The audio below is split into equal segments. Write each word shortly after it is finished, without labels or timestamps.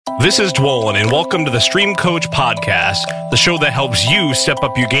This is Dwolin, and welcome to the Stream Coach Podcast, the show that helps you step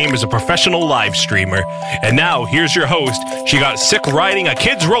up your game as a professional live streamer. And now, here's your host. She got sick riding a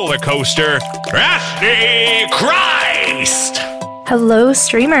kid's roller coaster, Rusty Christ! Hello,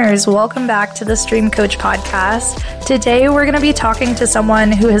 streamers. Welcome back to the Stream Coach Podcast. Today, we're going to be talking to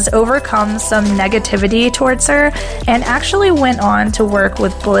someone who has overcome some negativity towards her and actually went on to work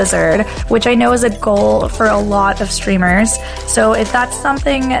with Blizzard, which I know is a goal for a lot of streamers. So if that's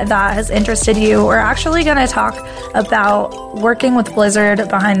something that has interested you, we're actually going to talk about working with Blizzard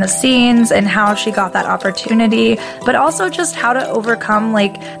behind the scenes and how she got that opportunity, but also just how to overcome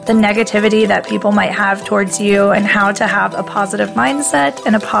the negativity that people might have towards you and how to have a positive mindset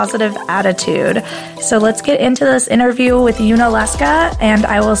and a positive attitude. So let's get into this interview with Yuna Leska, and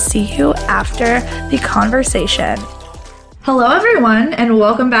I will see you after the conversation. Hello, everyone, and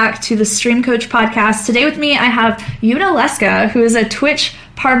welcome back to the Stream Coach Podcast. Today with me, I have Yuna Leska, who is a Twitch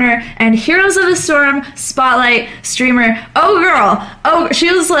partner and Heroes of the Storm Spotlight streamer. Oh, girl. Oh,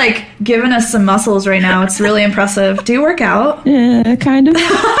 she was giving us some muscles right now. It's really impressive. Do you work out? Yeah, kind of.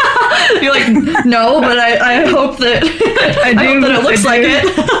 You're like, no, but I hope that I hope that it looks like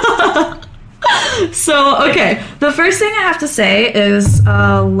it. So, okay. The first thing I have to say is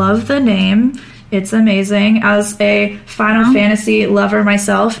love the name. It's amazing. As a Final Fantasy lover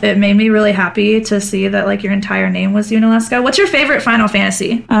myself, it made me really happy to see that your entire name was Yuna Leska. What's your favorite Final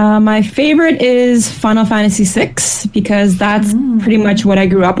Fantasy? My favorite is Final Fantasy VI because that's pretty much what I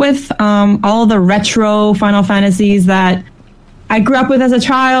grew up with. All the retro Final Fantasies that I grew up with as a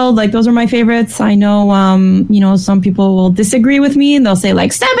child, those are my favorites. I know, some people will disagree with me and they'll say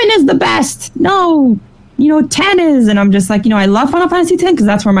 7 is the best. No. 10 is, and I'm just I love Final Fantasy 10 because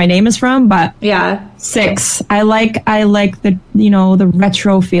that's where my name is from, but yeah, 6. I like the, the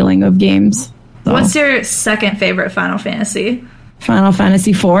retro feeling of games. So. What's your second favorite Final Fantasy? Final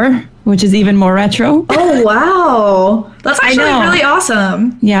Fantasy 4, which is even more retro. Oh, wow. That's actually really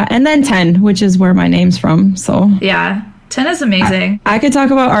awesome. Yeah, and then 10, which is where my name's from, so. Yeah. 10 is amazing. I could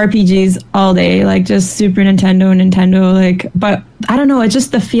talk about RPGs all day, just Super Nintendo, but I don't know, it's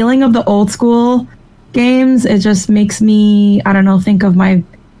just the feeling of the old school games. It just makes me, think of my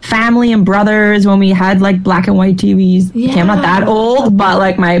family and brothers when we had black and white TVs. Yeah. Okay, I'm not that old,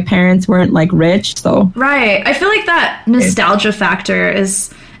 but my parents weren't rich, so. Right. I feel that nostalgia factor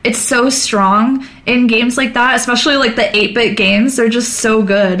it's so strong in games like that, especially the 8-bit games. They're just so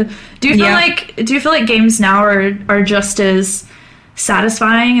good. Do you feel like games now are just as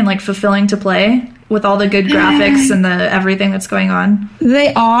satisfying and fulfilling to play with all the good graphics and the everything that's going on?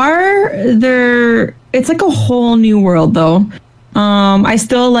 They are. It's a whole new world though. I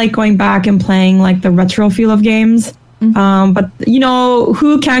still like going back and playing the retro feel of games. Mm-hmm. But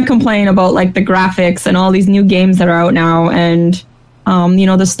who can't complain about the graphics and all these new games that are out now and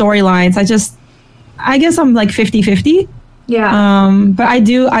the storylines. I guess I'm 50-50. Yeah. But I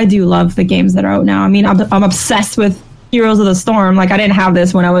do love the games that are out now. I mean, I'm obsessed with Heroes of the Storm. I didn't have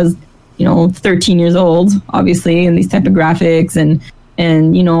this when I was 13 years old, obviously, and these type of graphics and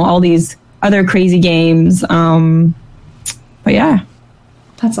all these other crazy games. But yeah.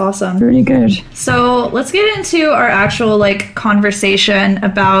 That's awesome. Pretty good. So let's get into our actual conversation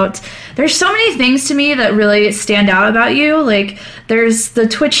about, there's so many things to me that really stand out about you. There's the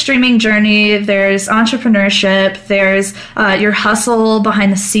Twitch streaming journey, there's entrepreneurship, there's your hustle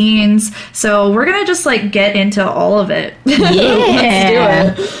behind the scenes. So we're going to just get into all of it.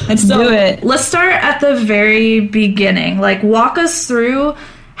 Yeah. Let's do it. Let's start at the very beginning. Walk us through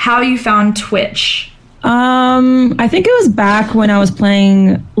how you found Twitch. I think it was back when I was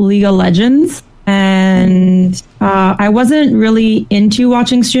playing League of Legends and I wasn't really into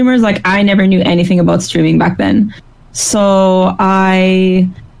watching streamers. I never knew anything about streaming back then. So I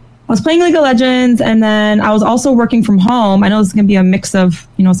was playing League of Legends and then I was also working from home. I know this is going to be a mix of,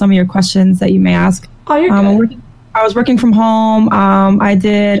 some of your questions that you may ask. Oh, you're good. I was working from home. I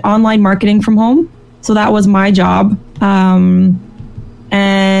did online marketing from home. So that was my job.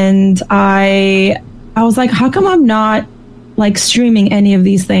 And I was how come I'm not streaming any of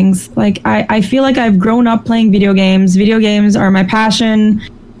these things? I feel I've grown up playing video games. Video games are my passion.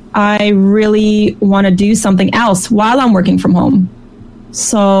 I really want to do something else while I'm working from home.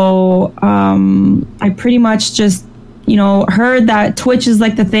 So I pretty much just, heard that Twitch is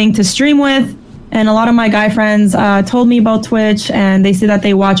the thing to stream with. And a lot of my guy friends told me about Twitch and they say that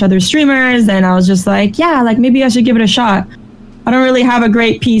they watch other streamers. And I was just maybe I should give it a shot. I don't really have a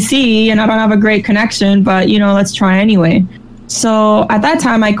great PC and I don't have a great connection, but, let's try anyway. So at that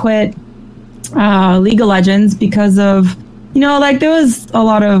time, I quit League of Legends because of, there was a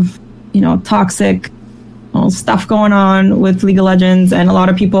lot of, toxic stuff going on with League of Legends, and a lot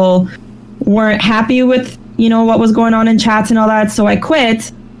of people weren't happy with, what was going on in chats and all that. So I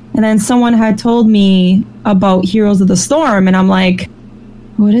quit. And then someone had told me about Heroes of the Storm, and I'm like,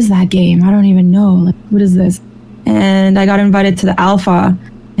 what is that game? I don't even know. Like, what is this? And I got invited to the alpha,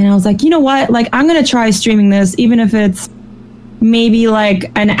 and I was like, you know what? Like, I'm going to try streaming this, even if it's maybe like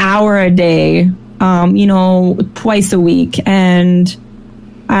an hour a day, twice a week. And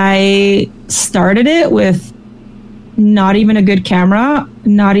I started it with not even a good camera,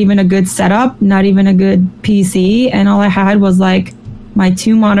 not even a good setup, not even a good PC. And all I had was like my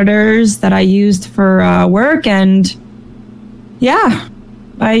 2 monitors that I used for work. And yeah,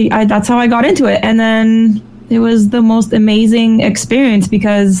 I that's how I got into it. And then it was the most amazing experience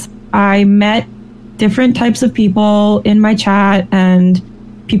because I met different types of people in my chat, and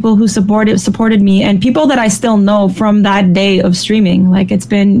people who supported me, and people that I still know from that day of streaming. Like, it's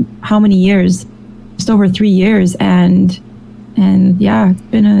been how many years? Just over 3 years. And yeah, it's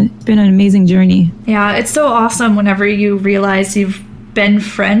been an amazing journey. Yeah, it's so awesome whenever you realize you've been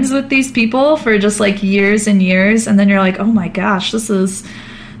friends with these people for just like years and years, and then you're like, oh my gosh, this is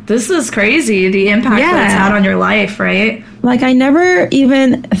crazy, the impact that it's had on your life, right? Like, I never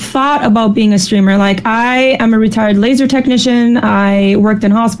even thought about being a streamer. Like, I am a retired laser technician. I worked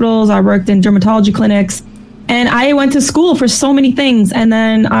in hospitals. I worked in dermatology clinics. And I went to school for so many things. And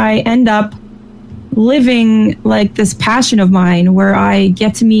then I end up living like this passion of mine where I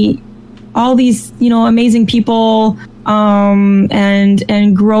get to meet all these, amazing people,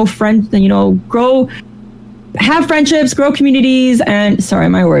 and grow friends, have friendships, grow communities. And sorry,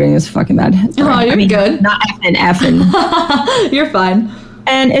 my wording is fucking bad. Sorry. You're good. Not effing. You're fine.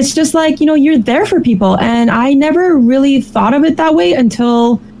 And it's just like, you're there for people. And I never really thought of it that way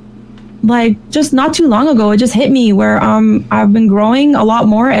until like just not too long ago. It just hit me where I've been growing a lot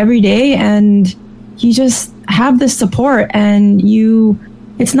more every day, and you just have this support, and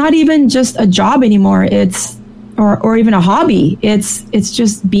it's not even just a job anymore. It's or even a hobby. It's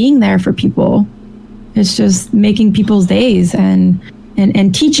just being there for people. It's just making people's days and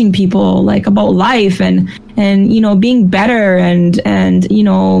teaching people like about life and being better and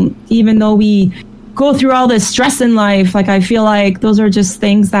even though we go through all this stress in life, like I feel like those are just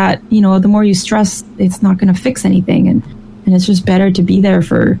things that the more you stress, it's not going to fix anything, and it's just better to be there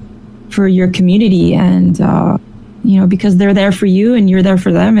for your community, and because they're there for you and you're there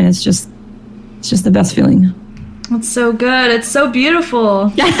for them, and it's just the best feeling. That's so good. It's so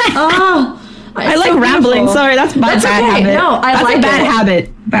beautiful. Oh. I like rambling. Sorry, that's my bad habit. No, that's like a bad habit.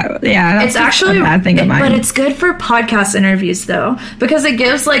 But yeah, that's it's actually a bad thing of mine. But it's good for podcast interviews though, because it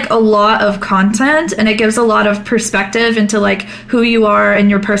gives like a lot of content, and it gives a lot of perspective into like who you are and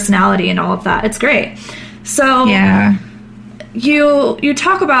your personality and all of that. It's great. So yeah, you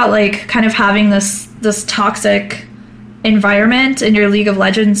talk about like kind of having this toxic environment in your League of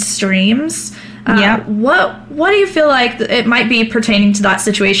Legends streams. Yeah. What do you feel like it might be pertaining to that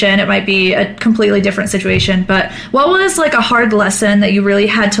situation? It might be a completely different situation, but what was like a hard lesson that you really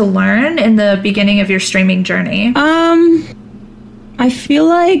had to learn in the beginning of your streaming journey? I feel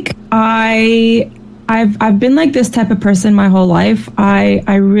like I've been like this type of person my whole life.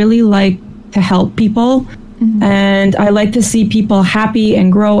 I really like to help people, mm-hmm. and I like to see people happy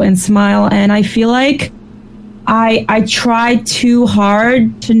and grow and smile. And I feel like I try too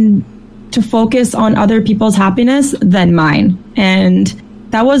hard to focus on other people's happiness than mine. And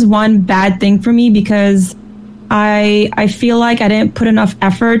that was one bad thing for me, because I feel like I didn't put enough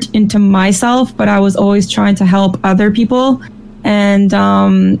effort into myself, but I was always trying to help other people. And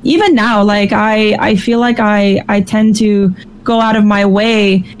even now, like I feel like I tend to go out of my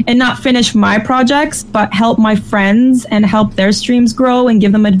way and not finish my projects, but help my friends and help their streams grow and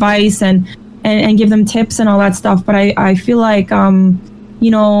give them advice and give them tips and all that stuff. But I feel like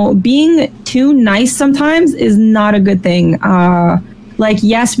being too nice sometimes is not a good thing. Like,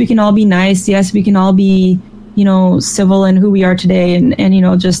 yes, we can all be nice. Yes, we can all be, civil in who we are today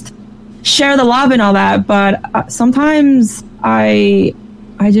and just share the love and all that. But sometimes I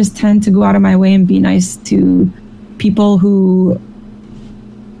just tend to go out of my way and be nice to people who,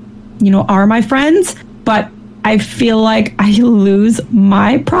 are my friends. But I feel like I lose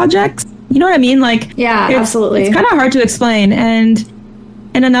my projects. You know what I mean? Like, yeah, absolutely. It's kind of hard to explain. And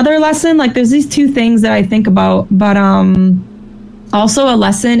another lesson, like there's these two things that I think about, but also a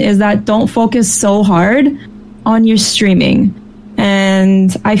lesson is that don't focus so hard on your streaming.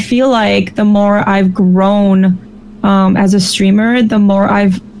 And I feel like the more I've grown as a streamer, the more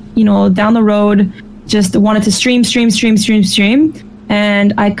I've, down the road just wanted to stream.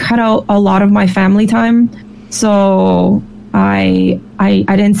 And I cut out a lot of my family time. So I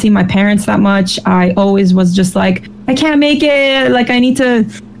didn't see my parents that much. I always was just like, I can't make it. Like I need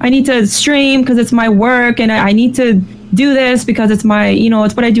to stream because it's my work, and I need to do this because it's my,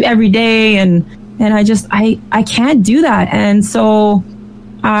 it's what I do every day. And I can't do that. And so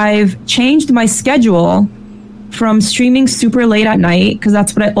I've changed my schedule from streaming super late at night, because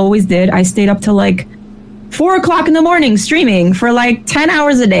that's what I always did. I stayed up till like 4 o'clock in the morning streaming for like 10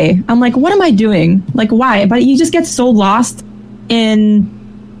 hours a day. I'm like, what am I doing? Like, why? But you just get so lost in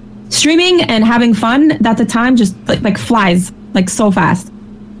streaming and having fun that the time just like flies like so fast.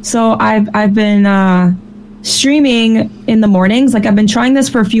 So I've been streaming in the mornings. Like I've been trying this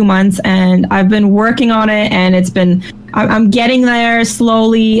for a few months, and I've been working on it, and I'm getting there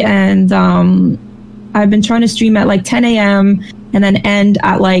slowly. And I've been trying to stream at like 10 a.m. and then end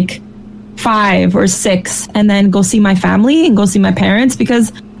at like 5 or 6, and then go see my family and go see my parents,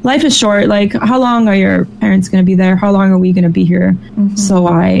 because life is short. Like, how long are your parents going to be there? How long are we going to be here? Mm-hmm. So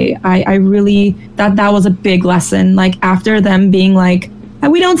I really, that was a big lesson. Like after them being like,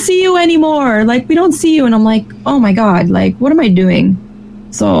 we don't see you anymore. Like, we don't see you. And I'm like, oh my God, like, what am I doing?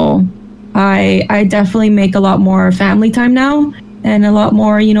 So I definitely make a lot more family time now, and a lot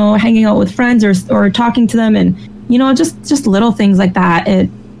more, hanging out with friends or talking to them, and, just little things like that. It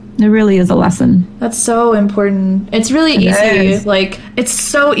really is a lesson. That's so important. It's really easy. Like, it's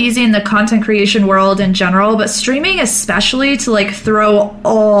so easy in the content creation world in general, but streaming especially, to like throw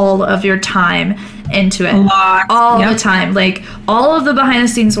all of your time into it. All the time. Like all of the behind the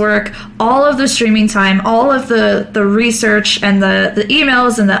scenes work, all of the streaming time, all of the research and the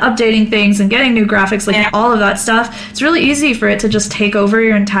emails and the updating things and getting new graphics, like all of that stuff. It's really easy for it to just take over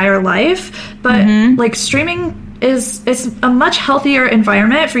your entire life. But like streaming it's a much healthier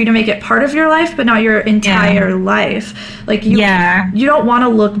environment for you to make it part of your life, but not your entire life. Like you don't want to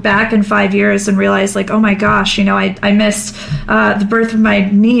look back in 5 years and realize like, oh my gosh, I missed the birth of my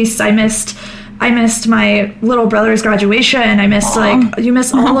niece. I missed my little brother's graduation. I missed you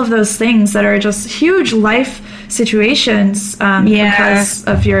miss all of those things that are just huge life situations because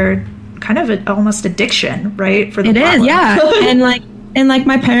of your kind of almost addiction, right? For the platform. And like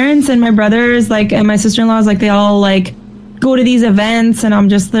my parents and my brothers, like, and my sister-in-laws, like they all like go to these events, and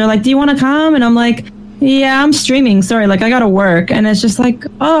they're like, do you want to come? And I'm like, yeah, I'm streaming. Sorry, like I gotta work. And it's just like,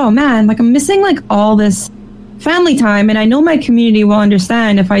 oh man, like I'm missing like all this family time. And I know my community will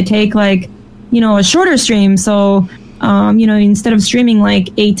understand if I take like, a shorter stream. So, instead of streaming like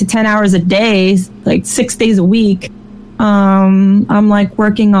 8 to 10 hours a day, like 6 days a week, I'm like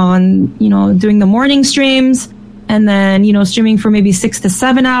working on, doing the morning streams, and then, streaming for maybe 6 to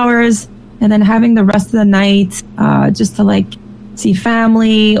 7 hours, and then having the rest of the night just to like see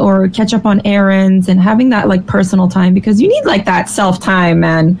family or catch up on errands, and having that like personal time, because you need like that self time,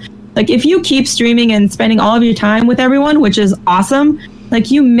 man. Like if you keep streaming and spending all of your time with everyone, which is awesome, like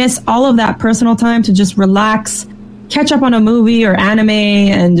you miss all of that personal time to just relax, catch up on a movie or anime,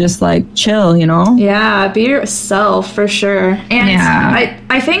 and just like chill, Yeah, be yourself for sure. And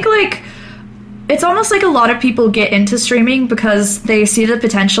I think like it's almost like a lot of people get into streaming because they see the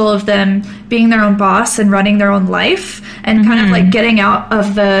potential of them being their own boss and running their own life, and kind of like getting out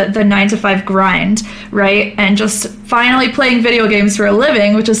of the 9-to-5 grind, right? And just finally playing video games for a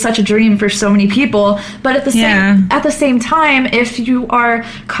living, which is such a dream for so many people. But at the same time, if you are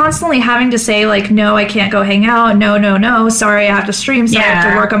constantly having to say like, no, I can't go hang out, no, sorry, I have to stream, sorry, I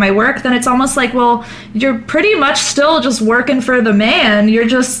have to work on my work, then it's almost like, well, you're pretty much still just working for the man.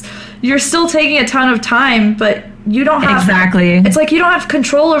 You're still taking a ton of time, but you don't have... Exactly. It's like you don't have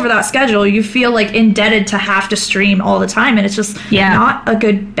control over that schedule. You feel like indebted to have to stream all the time, and it's just not a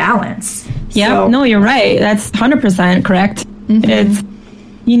good balance. Yeah, so. No, you're right. That's 100% correct.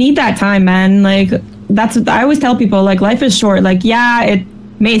 You need that time, man. Like, that's what I always tell people. Like, life is short. Like, yeah, it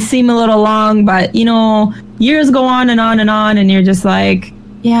may seem a little long, but, years go on and on and on, and you're just like,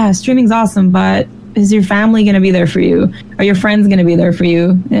 yeah, streaming's awesome, but... is your family going to be there for you? Are your friends going to be there for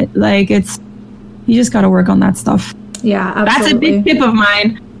you? You just got to work on that stuff. Yeah, absolutely. That's a big tip of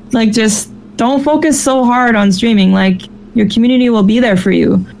mine. Like, just don't focus so hard on streaming. Like, your community will be there for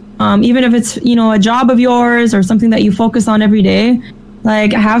you. Even if it's, a job of yours or something that you focus on every day,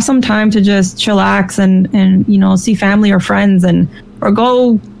 like have some time to just chillax and see family or friends, or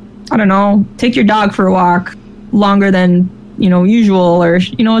go, I don't know, take your dog for a walk longer than, usual, or,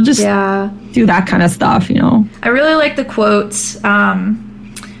 just do that kind of stuff, I really like the quote,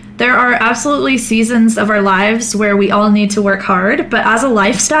 there are absolutely seasons of our lives where we all need to work hard, but as a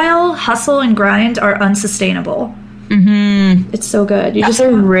lifestyle, hustle and grind are unsustainable. Mm-hmm. It's so good. That's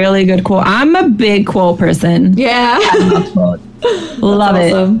a really good quote. I'm a big quote person. Yeah. I love quotes. Love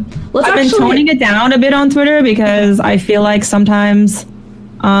it. I've been toning it down a bit on Twitter because I feel like sometimes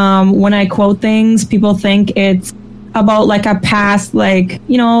when I quote things, people think it's about like a past, like,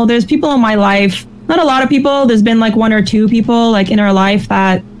 you know, there's people in my life, not a lot of people, there's been like one or two people like in our life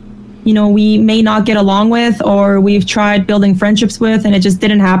that, you know, we may not get along with, or we've tried building friendships with and it just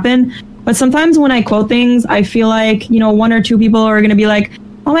didn't happen. But sometimes when I quote things, I feel like, you know, one or two people are going to be like,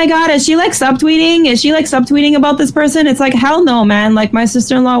 oh my God, is she like subtweeting? Is she like subtweeting about this person? It's like, hell no, man. Like, my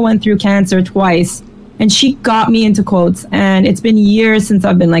sister-in-law went through cancer twice and she got me into quotes. And it's been years since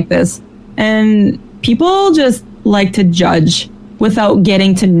I've been like this. And people just like to judge without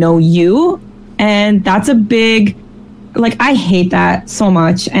getting to know you. And that's a big, like, I hate that so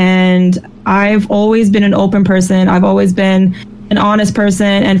much. And I've always been an open person. I've always been an honest person.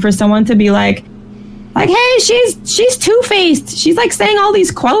 And for someone to be like, hey, she's two-faced. She's like saying all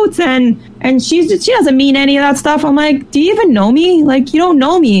these quotes and she doesn't mean any of that stuff. I'm like, do you even know me? Like, you don't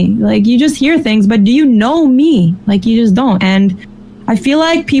know me. Like, you just hear things, but do you know me? Like, you just don't. And I feel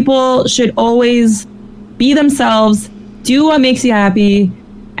like people should always be themselves, do what makes you happy.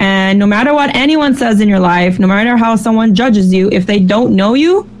 And no matter what anyone says in your life, no matter how someone judges you, if they don't know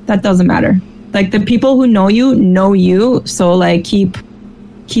you, that doesn't matter. Like, the people who know you. So like, keep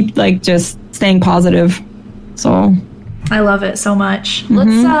like just staying positive. So I love it so much.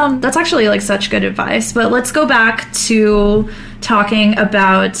 Let's that's actually like such good advice. But let's go back to talking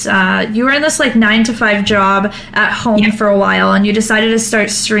about you were in this like 9-to-5 job at home for a while, and you decided to start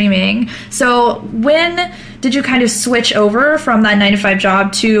streaming. So when did you kind of switch over from that 9-to-5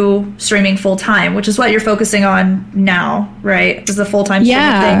 job to streaming full time, which is what you're focusing on now, right? Is the full time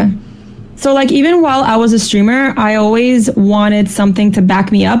streaming thing? So like, even while I was a streamer, I always wanted something to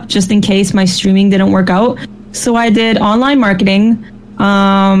back me up just in case my streaming didn't work out. So I did online marketing.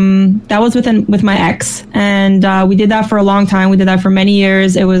 That was with my ex, and we did that for a long time. We did that for many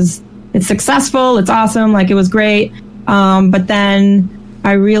years. It's successful. It's awesome. Like, it was great. But then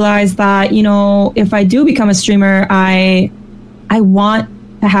I realized that, you know, if I do become a streamer, I want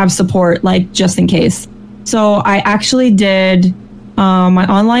to have support, like, just in case. So I actually did my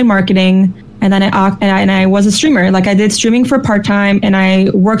online marketing, and then I was a streamer. Like, I did streaming for part-time, and I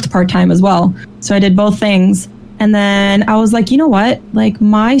worked part-time as well. So I did both things. And then I was like, you know what? Like,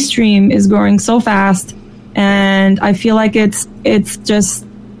 my stream is growing so fast, and I feel like it's just,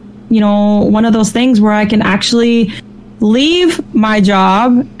 you know, one of those things where I can actually leave my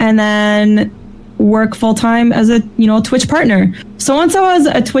job and then work full-time as a, you know, Twitch partner. So once I was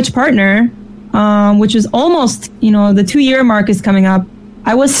a Twitch partner, which is almost, you know, the 2-year mark is coming up,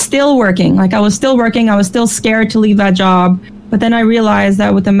 I was still working. Like, I was still working. I was still scared to leave that job. But then I realized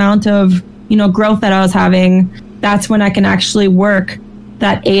that with the amount of, you know, growth that I was having, that's when I can actually work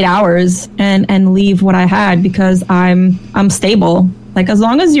that 8 hours and leave what I had, because I'm stable. Like, as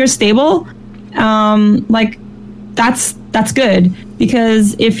long as you're stable, like, that's good.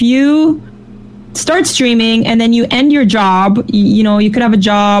 Because if you start streaming and then you end your job, you know, you could have a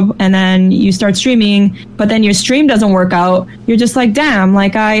job and then you start streaming, but then your stream doesn't work out. You're just like, damn,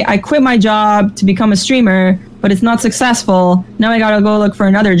 like, I quit my job to become a streamer, but it's not successful. Now I gotta go look for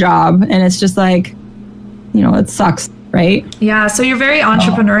another job. And it's just like, you know, it sucks, right? Yeah, so you're very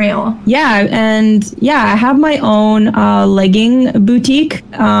entrepreneurial. Yeah, and yeah, I have my own legging boutique.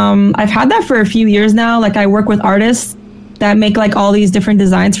 I've had that for a few years now. Like, I work with artists that make like all these different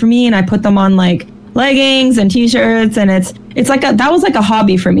designs for me, and I put them on like leggings and t-shirts, and it's like that was like a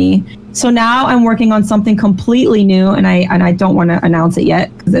hobby for me. So now I'm working on something completely new, and I don't want to announce it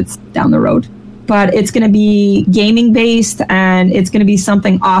yet because it's down the road. But it's going to be gaming based, and it's going to be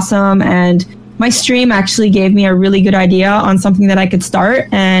something awesome. And my stream actually gave me a really good idea on something that I could start,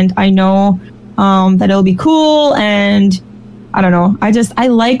 and I know that it'll be cool. And I don't know, I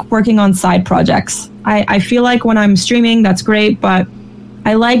like working on side projects. I feel like when I'm streaming, that's great, but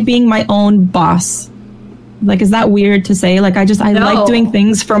I like being my own boss. Like, is that weird to say? Like, I like doing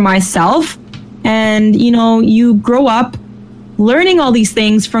things for myself. And, you know, you grow up learning all these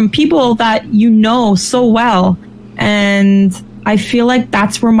things from people that you know so well. And I feel like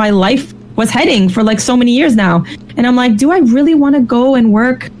that's where my life was heading for like so many years now. And I'm like, do I really want to go and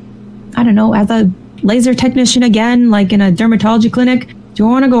work, I don't know, as a laser technician again, like in a dermatology clinic? Do I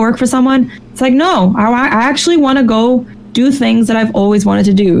want to go work for someone? It's like, no, I actually want to go do things that I've always wanted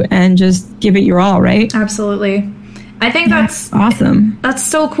to do and just give it your all, right? Absolutely. I think that's awesome. That's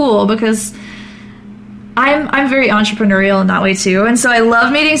so cool, because I'm very entrepreneurial in that way too, and so I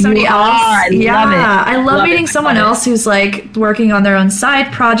love meeting somebody else. I love meeting someone else who's like working on their own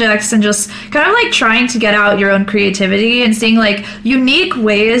side projects and just kind of like trying to get out your own creativity and seeing like unique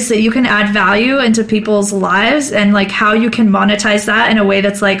ways that you can add value into people's lives and like how you can monetize that in a way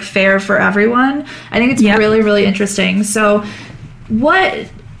that's like fair for everyone. I think it's really, really interesting. So what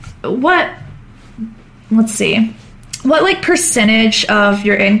let's see. What like percentage of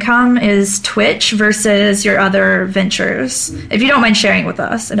your income is Twitch versus your other ventures? If you don't mind sharing with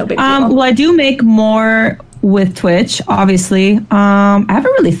us, no big deal. Well, I do make more with Twitch, obviously. I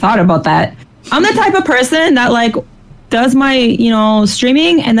haven't really thought about that. I'm the type of person that like does my,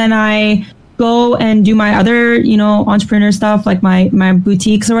 streaming, and then I go and do my other, entrepreneur stuff, like my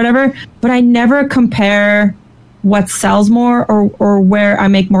boutiques or whatever. But I never compare what sells more or where I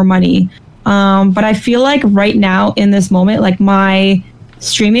make more money. But I feel like right now in this moment, like my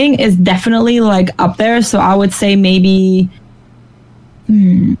streaming is definitely like up there. So I would say maybe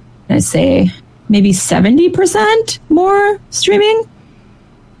 70% more streaming.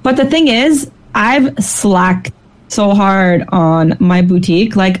 But the thing is, I've slacked so hard on my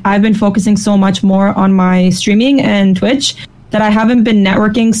boutique. Like I've been focusing so much more on my streaming and Twitch that I haven't been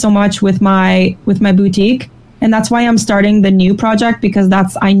networking so much with my boutique. And that's why I'm starting the new project, because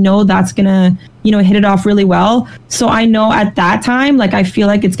I know that's gonna, hit it off really well. So I know at that time, like, I feel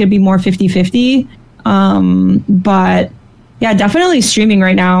like it's gonna be more 50-50. But yeah, definitely streaming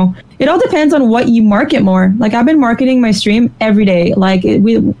right now. It all depends on what you market more. Like I've been marketing my stream every day. Like if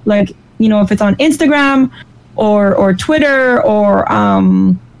it's on Instagram or Twitter or,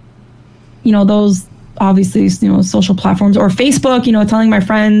 those obviously, social platforms, or Facebook, telling my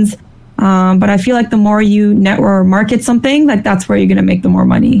friends. But I feel like the more you network or market something, like that's where you're going to make the more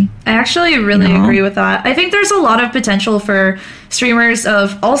money. I actually really agree with that. I think there's a lot of potential for streamers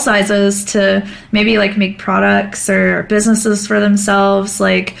of all sizes to maybe like make products or businesses for themselves.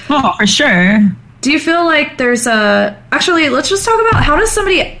 Like, oh, for sure. Do you feel like there's actually, let's just talk about how does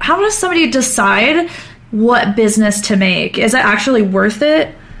somebody decide what business to make? Is it actually worth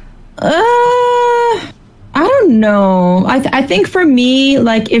it? I don't know. I think for me,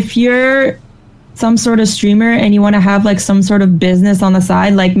 like if you're some sort of streamer and you want to have like some sort of business on the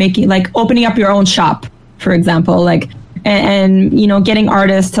side, like opening up your own shop, for example, like, and getting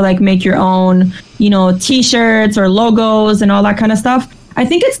artists to like make your own, t-shirts or logos and all that kind of stuff. I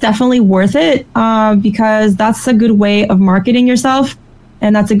think it's definitely worth it because that's a good way of marketing yourself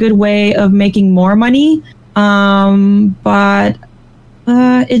and that's a good way of making more money. But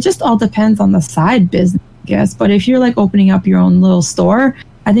it just all depends on the side business, I guess. But if you're like opening up your own little store,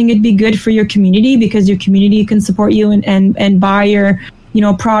 I think it'd be good for your community because your community can support you and buy your,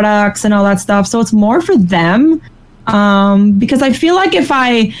 products and all that stuff. So it's more for them. Because I feel like if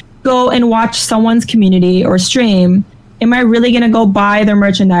I go and watch someone's community or stream, am I really going to go buy their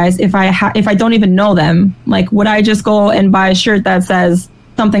merchandise if I don't even know them? Like, would I just go and buy a shirt that says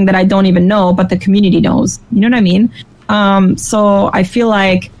something that I don't even know, but the community knows? You know what I mean? So I feel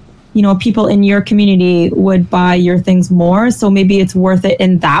like, people in your community would buy your things more. So maybe it's worth it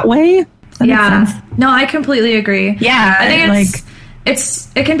in that way. Yeah. No, I completely agree. Yeah. I think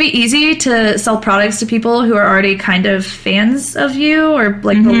it can be easy to sell products to people who are already kind of fans of you or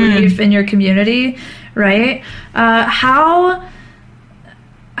like believe in your community, right? How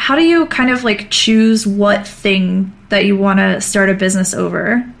do you kind of like choose what thing that you want to start a business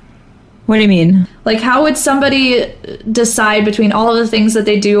over? What do you mean? Like, how would somebody decide between all of the things that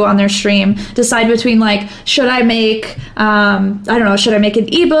they do on their stream, decide between like, should I make, should I make an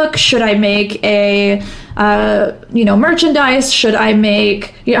ebook? Should I make a, merchandise? Should I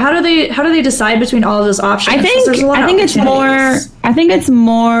make, how do they decide between all of those options? I think it's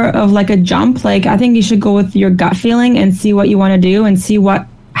more of like a jump. Like, I think you should go with your gut feeling and see what you want to do and see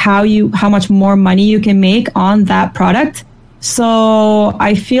how much more money you can make on that product. So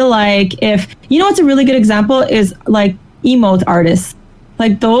I feel like what's a really good example is like emote artists,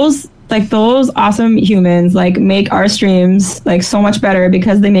 like those awesome humans like make our streams like so much better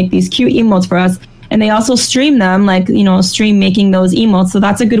because they make these cute emotes for us. And they also stream them, like, stream making those emotes. So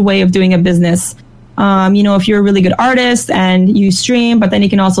that's a good way of doing a business. If you're a really good artist and you stream, but then you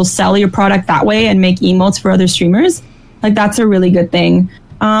can also sell your product that way and make emotes for other streamers, like that's a really good thing.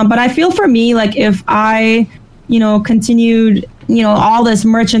 But I feel for me, like if I continued, all this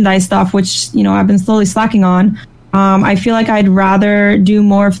merchandise stuff, which, I've been slowly slacking on. I feel like I'd rather do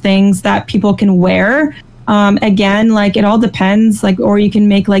more of things that people can wear. Again, like it all depends, like, or you can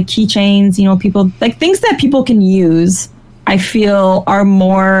make like keychains, people like things that people can use, I feel are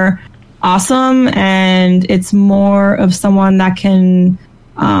more awesome. And it's more of someone that can,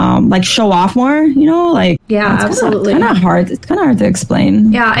 like show off more, you know, like yeah, absolutely. It's kind of hard. It's kind of hard to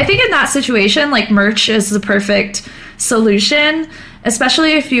explain. Yeah, I think in that situation, like merch is the perfect solution,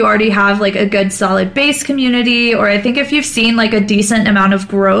 especially if you already have like a good solid base community, or I think if you've seen like a decent amount of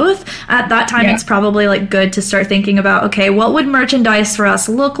growth at that time, it's probably like good to start thinking about, okay, what would merchandise for us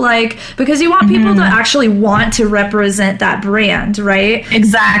look like? Because you want people to actually want to represent that brand, right?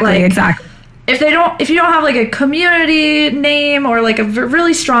 Exactly. If you don't have like a community name or like a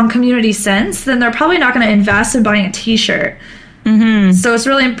really strong community sense, then they're probably not going to invest in buying a t-shirt. So it's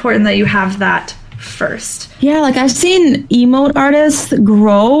really important that you have that first. Yeah, like I've seen emote artists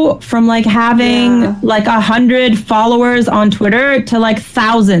grow from like having like 100 followers on Twitter to like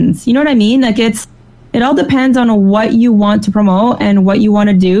thousands. You know what I mean? Like it all depends on what you want to promote and what you want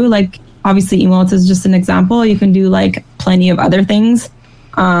to do. Like obviously emotes is just an example. You can do like plenty of other things.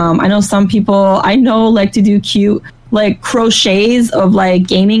 I know some people like to do cute like crochets of like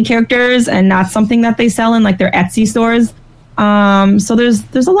gaming characters, and that's something that they sell in like their Etsy stores. So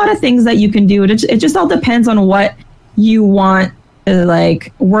there's a lot of things that you can do. It just all depends on what you want to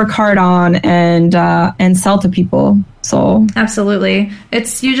like work hard on and sell to people. So absolutely,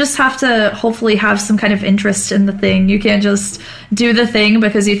 you just have to hopefully have some kind of interest in the thing. You can't just do the thing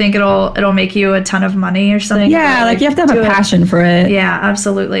because you think it'll make you a ton of money or something. Yeah, like you have to have a passion for it. Yeah,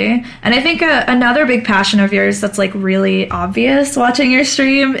 absolutely. And I think another big passion of yours that's like really obvious watching your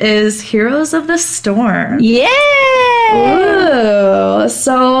stream is Heroes of the Storm. Yeah. Ooh,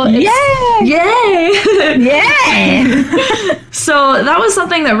 so yay! So that was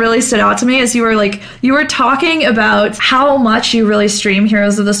something that really stood out to me, as you were talking about how much you really stream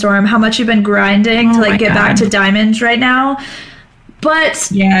Heroes of the Storm, how much you've been grinding to like get back to Diamond right now. But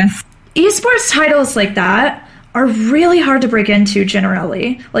yes, esports titles like that are really hard to break into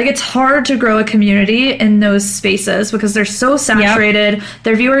generally. Like it's hard to grow a community in those spaces because they're so saturated. Yep.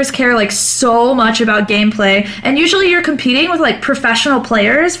 Their viewers care like so much about gameplay, and usually you're competing with like professional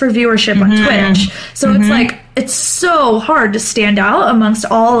players for viewership on Twitch. So it's like it's so hard to stand out amongst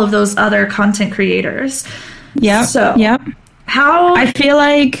all of those other content creators. Yeah. So how I feel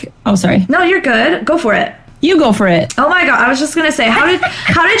like sorry. No, you're good. Go for it. You go for it. Oh my god, I was just gonna say, how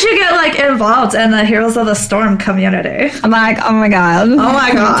did you get like involved in the Heroes of the Storm community? I'm like, oh my god.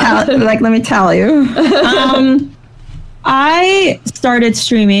 Let me tell you. I started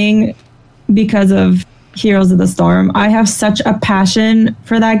streaming because of Heroes of the Storm. I have such a passion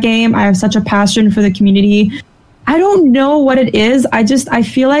for that game. I have such a passion for the community. I don't know what it is. I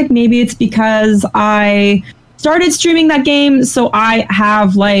feel like maybe it's because I started streaming that game, so I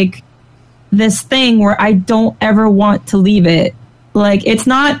have like this thing where I don't ever want to leave it. Like it's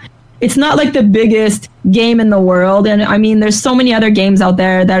not like the biggest game in the world, and I mean there's so many other games out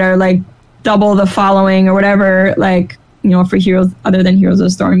there that are like double the following or whatever, like, you know, for Heroes other than Heroes of the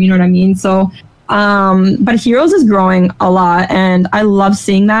Storm, you know what I mean? So but Heroes is growing a lot and I love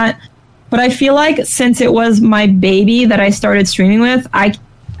seeing that. But I feel like since it was my baby that I started streaming with, I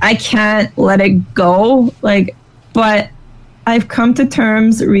can't let it go. Like, but I've come to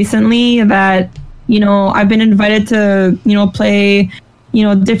terms recently that, you know, I've been invited to, you know, play, you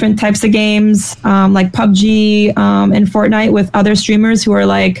know, different types of games, like PUBG and Fortnite with other streamers who are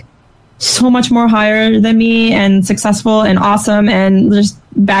like so much more higher than me and successful and awesome and just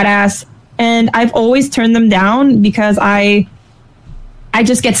badass. And I've always turned them down because I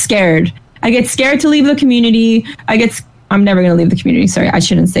just get scared. I get scared to leave the community. I'm never going to leave the community. Sorry, I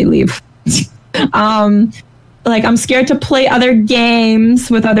shouldn't say leave. Like, I'm scared to play other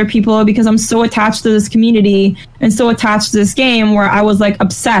games with other people because I'm so attached to this community and so attached to this game where I was like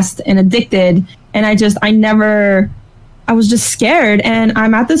obsessed and addicted. And I was just scared. And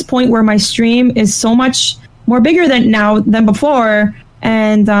I'm at this point where my stream is so much more bigger than before.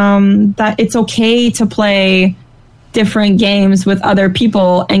 And that it's okay to play different games with other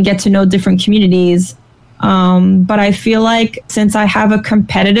people and get to know different communities. But I feel like since I have a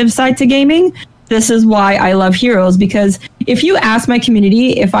competitive side to gaming, this is why I love Heroes, because if you ask my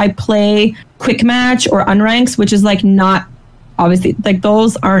community if I play quick match or unranks, which is like not obviously like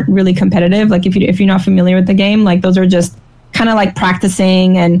those aren't really competitive. Like if you're not familiar with the game, like those are just kind of like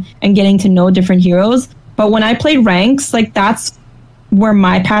practicing and getting to know different heroes. But when I play ranks, like that's where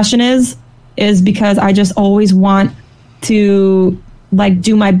my passion is because I just always want to like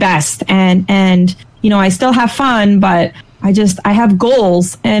do my best and you know, I still have fun, but I have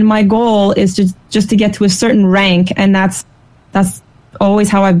goals, and my goal is just to get to a certain rank, and that's always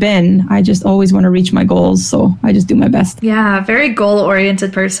how I've been. I just always want to reach my goals, so I just do my best. Yeah, very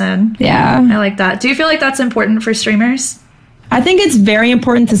goal-oriented person. Yeah. I like that. Do you feel like that's important for streamers? I think it's very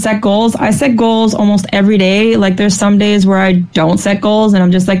important to set goals. I set goals almost every day. Like there's some days where I don't set goals and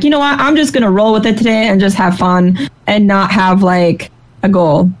I'm just like, you know what? I'm just going to roll with it today and just have fun and not have like a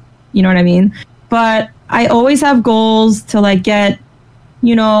goal. You know what I mean? But I always have goals to like get,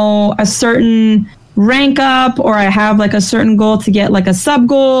 you know, a certain rank up, or I have like a certain goal to get like a sub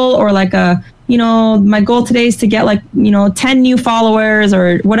goal, or like a, you know, my goal today is to get like, you know, 10 new followers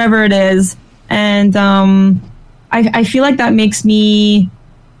or whatever it is. And I feel like that makes me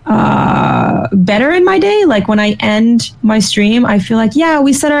better in my day. Like when I end my stream, I feel like, yeah,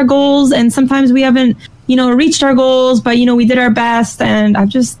 we set our goals and sometimes we haven't, you know, reached our goals, but, you know, we did our best. And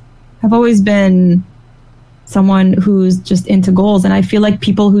I've always been someone who's just into goals. And I feel like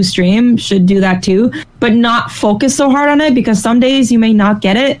people who stream should do that too, but not focus so hard on it, because some days you may not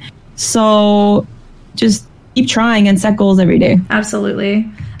get it. So just keep trying and set goals every day. Absolutely.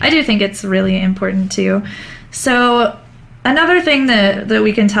 I do think it's really important too. So another thing that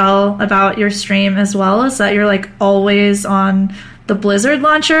we can tell about your stream as well is that you're like always on the Blizzard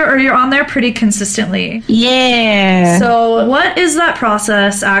launcher, or you're on there pretty consistently. Yeah. So what is that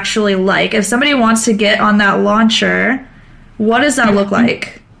process actually like? If somebody wants to get on that launcher, what does that look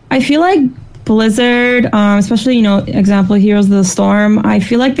like? I feel like Blizzard, especially, you know, example, Heroes of the Storm, I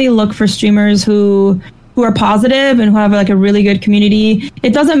feel like they look for streamers who are positive and who have like a really good community.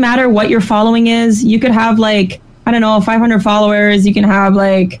 It doesn't matter what your following is. You could have like, I don't know, 500 followers. You can have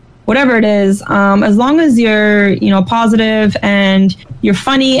like whatever it is. As long as you're, you know, positive and you're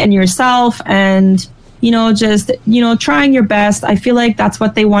funny and yourself and, you know, just, you know, trying your best. I feel like that's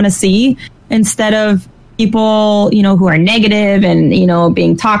what they want to see, instead of people, you know, who are negative and, you know,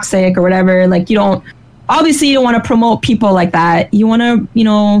 being toxic or whatever. Like you don't want to promote people like that. You want to, you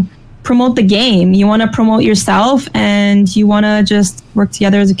know, promote the game. You want to promote yourself, and you want to just work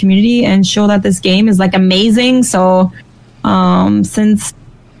together as a community and show that this game is like amazing. So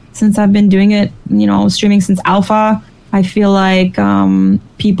since I've been doing it, you know, streaming since alpha, I feel like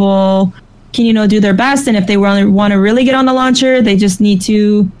people can, you know, do their best. And if they want to really get on the launcher, they just need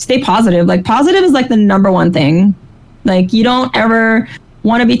to stay positive. Like positive is like the number one thing. Like you don't ever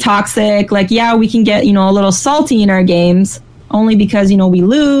want to be toxic. Like, yeah, we can get, you know, a little salty in our games, only because, you know, we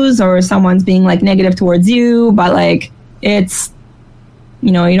lose or someone's being like negative towards you, but like it's,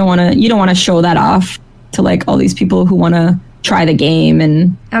 you know, you don't want to show that off to like all these people who want to try the game.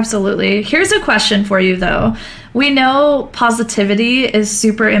 And absolutely. Here's a question for you though. We know positivity is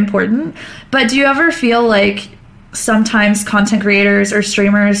super important, but do you ever feel like sometimes content creators or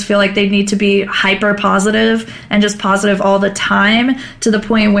streamers feel like they need to be hyper positive and just positive all the time, to the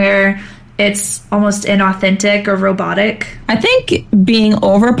point where it's almost inauthentic or robotic? I think being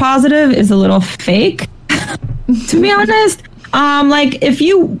over positive is a little fake, to be honest. Like if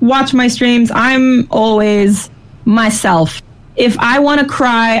you watch my streams, I'm always myself. If I want to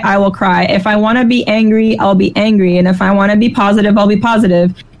cry, I will cry. If I want to be angry, I'll be angry. And if I want to be positive, I'll be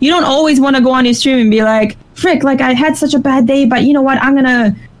positive. You don't always want to go on your stream and be like, frick, like I had such a bad day, but you know what? I'm going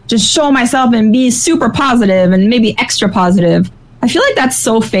to just show myself and be super positive and maybe extra positive. I feel like that's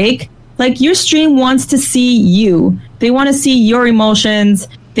so fake. Like your stream wants to see you. They want to see your emotions.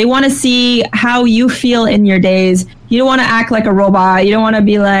 They want to see how you feel in your days. You don't want to act like a robot. You don't want to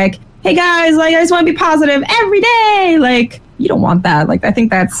be like, hey guys, like I just want to be positive every day. Like you don't want that. Like I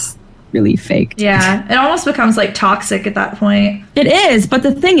think that's really fake. Yeah, it almost becomes like toxic at that point. It is, but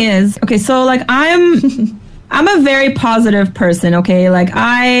the thing is, okay, so like I'm a very positive person, okay? Like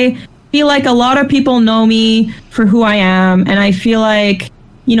I feel like a lot of people know me for who I am, and I feel like,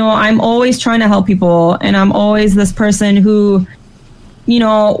 you know, I'm always trying to help people, and I'm always this person who, you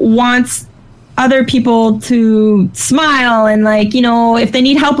know, wants other people to smile, and like, you know, if they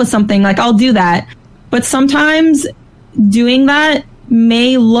need help with something, like I'll do that. But sometimes doing that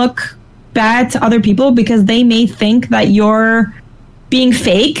may look bad to other people because they may think that you're being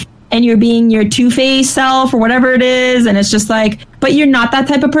fake and you're being your two-faced self or whatever it is, and it's just like, but you're not that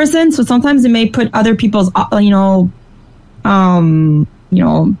type of person. So sometimes it may put other people's thoughts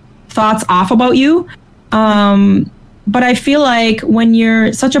off about you. But I feel like when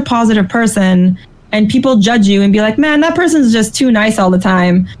you're such a positive person and people judge you and be like, man, that person's just too nice all the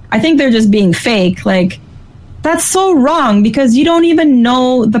time, I think they're just being fake. Like, that's so wrong because you don't even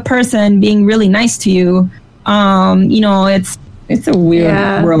know the person being really nice to you. You know, it's a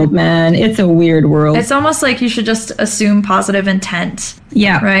weird world, man. It's a weird world. It's almost like you should just assume positive intent.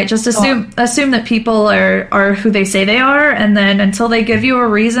 Yeah. Right? Just assume that people are who they say they are, and then until they give you a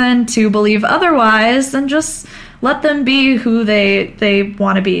reason to believe otherwise, then just let them be who they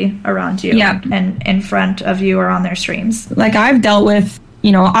want to be around you and in front of you or on their streams. Like I've dealt with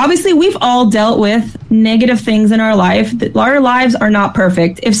obviously we've all dealt with negative things in our life. Our lives are not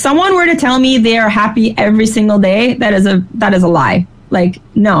perfect. If someone were to tell me they are happy every single day, that is a lie. Like,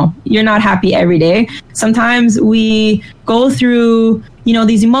 no, you're not happy every day. Sometimes we go through,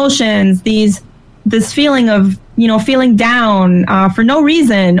 these emotions, this feeling of, feeling down for no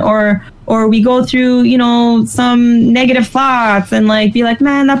reason, or we go through, some negative thoughts and like be like,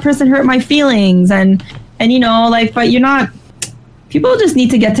 man, that person hurt my feelings. And but you're not, people just need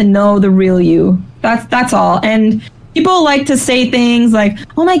to get to know the real you. That's all. And people like to say things like,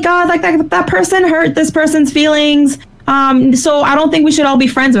 oh my God, like that person hurt this person's feelings. So I don't think we should all be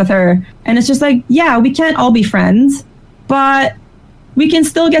friends with her. And it's just like, yeah, we can't all be friends, but we can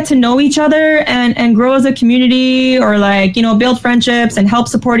still get to know each other and grow as a community, or like, build friendships and help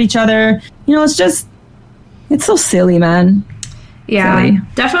support each other. It's so silly, man. Yeah, silly.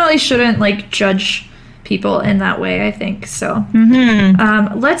 Definitely shouldn't like judge people in that way, I think. So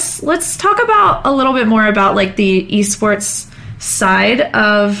let's talk about a little bit more about like the esports side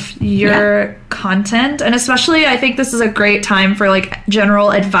of your content, and especially I think this is a great time for like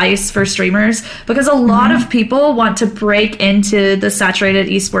general advice for streamers, because a lot of people want to break into the saturated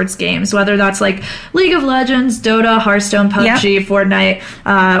esports games, whether that's like League of Legends, Dota, Hearthstone, PUBG,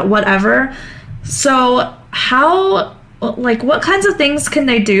 Fortnite, whatever. So what kinds of things can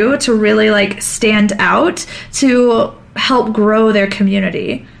they do to really like stand out to help grow their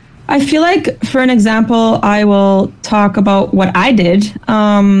community? I feel like, for an example, I will talk about what I did.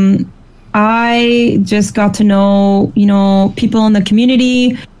 I just got to know, people in the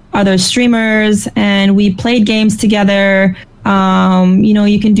community, other streamers, and we played games together.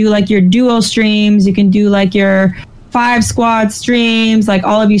 You can do like your duo streams, you can do like your 5 squad streams, like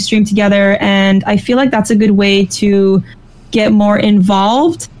all of you stream together. And I feel like that's a good way to get more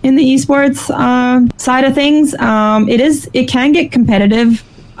involved in the esports side of things. It can get competitive.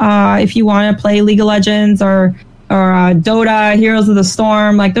 If you want to play League of Legends or Dota, Heroes of the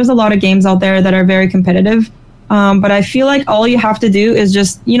Storm, like there's a lot of games out there that are very competitive. But I feel like all you have to do is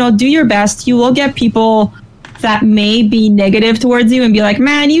just, do your best. You will get people that may be negative towards you and be like,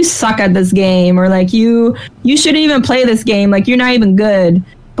 man, you suck at this game, or like you shouldn't even play this game, like you're not even good.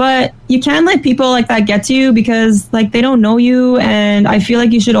 But you can't let people like that get to you, because like they don't know you, and I feel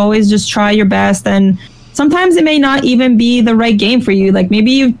like you should always just try your best. And sometimes it may not even be the right game for you. Like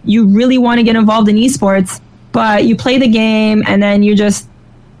maybe you really want to get involved in esports, but you play the game and then you just,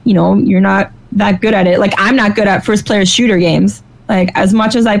 you're not that good at it. Like I'm not good at first player shooter games. Like as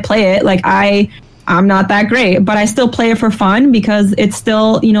much as I play it, like I'm not that great, but I still play it for fun because it's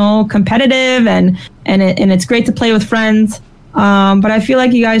still, competitive and it's great to play with friends. But I feel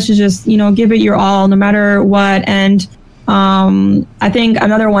like you guys should just, give it your all no matter what. And I think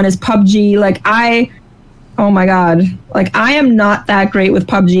another one is PUBG. Like oh my God, like I am not that great with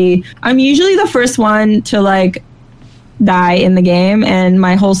PUBG. I'm usually the first one to like die in the game, and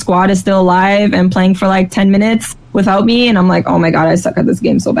my whole squad is still alive and playing for like 10 minutes without me. And I'm like, oh my God, I suck at this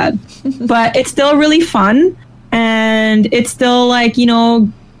game so bad. But it's still really fun. And it's still like,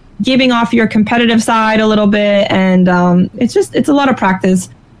 giving off your competitive side a little bit. And it's a lot of practice.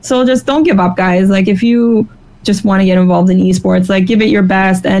 So just don't give up, guys. Like if you just want to get involved in esports, like give it your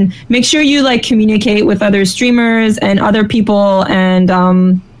best, and make sure you like communicate with other streamers and other people. And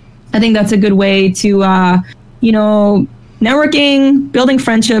I think that's a good way to networking, building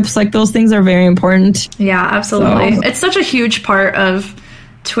friendships, like those things are very important. Yeah, absolutely. So. It's such a huge part of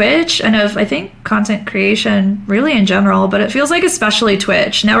Twitch and of, I think, content creation really in general, but it feels like especially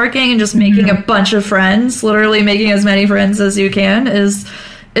Twitch. Networking and just making a bunch of friends, literally making as many friends as you can is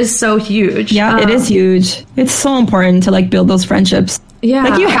so huge. Yeah, it is huge. It's so important to like build those friendships. Yeah.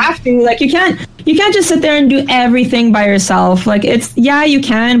 Like you have to, like you can't just sit there and do everything by yourself. Like you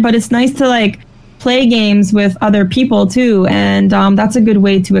can, but it's nice to like play games with other people too. And that's a good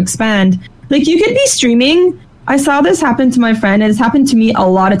way to expand. Like you could be streaming. I saw this happen to my friend, and it's happened to me a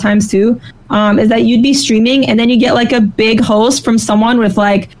lot of times too, is that you'd be streaming and then you get like a big host from someone with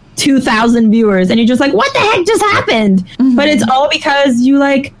like 2,000 viewers, and you're just like, what the heck just happened? But it's all because you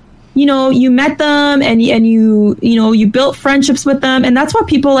like, you met them and you built friendships with them. And that's what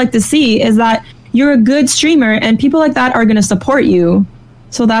people like to see, is that you're a good streamer and people like that are going to support you.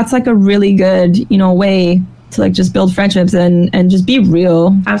 So that's like a really good, way to like just build friendships and just be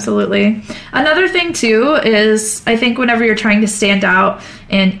real. Absolutely. Another thing too is I think whenever you're trying to stand out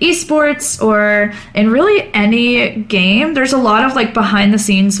in esports or in really any game, there's a lot of like behind the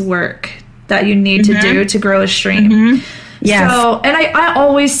scenes work that you need to do to grow a stream. Yes. So, and I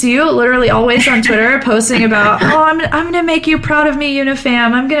always see you, literally always on Twitter, posting about, oh, I'm going to make you proud of me,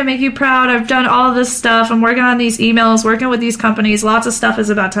 Unifam. I'm going to make you proud. I've done all this stuff. I'm working on these emails, working with these companies. Lots of stuff is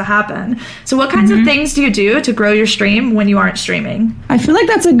about to happen. So what kinds of things do you do to grow your stream when you aren't streaming? I feel like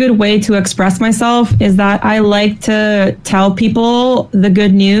that's a good way to express myself, is that I like to tell people the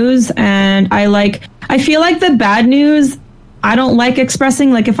good news, and I feel like the bad news, I don't like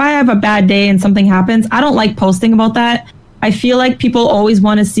expressing. Like if I have a bad day and something happens, I don't like posting about that. I feel like people always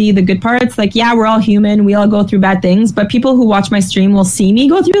want to see the good parts. Like, yeah, we're all human. We all go through bad things. But people who watch my stream will see me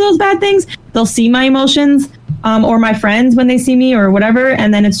go through those bad things. They'll see my emotions, or my friends when they see me or whatever.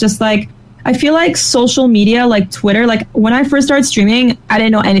 And then it's just like, I feel like social media, like Twitter, like when I first started streaming, I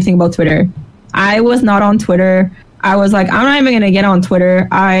didn't know anything about Twitter. I was not on Twitter. I was like, I'm not even going to get on Twitter.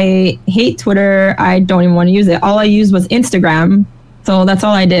 I hate Twitter. I don't even want to use it. All I used was Instagram. So that's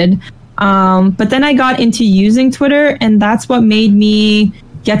all I did. But then I got into using Twitter, and that's what made me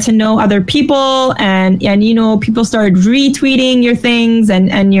get to know other people, and you know, people started retweeting your things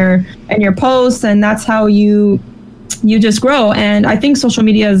and your posts, and that's how you just grow. And I think social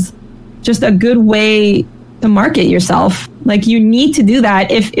media is just a good way to market yourself. Like, you need to do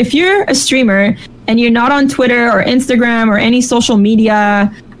that. If you're a streamer and you're not on Twitter or Instagram or any social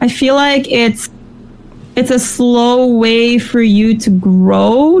media, I feel like it's a slow way for you to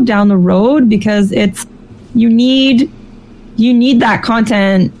grow down the road, because you need that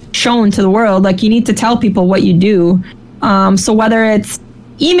content shown to the world. Like, you need to tell people what you do. So whether it's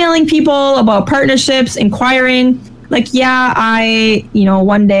emailing people about partnerships, inquiring, like, yeah, I,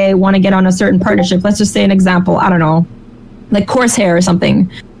 one day want to get on a certain partnership. Let's just say an example. I don't know, like Corsair or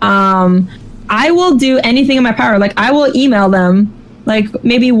something. I will do anything in my power. Like, I will email them like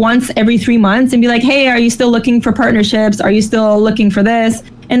maybe once every 3 months and be like, hey, are you still looking for partnerships? Are you still looking for this?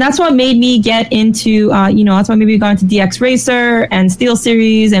 And that's what made me get into, that's why maybe we got into DX Racer and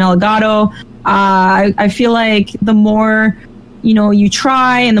SteelSeries and Elgato. I feel like the more, you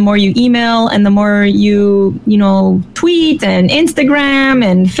try, and the more you email, and the more you tweet and Instagram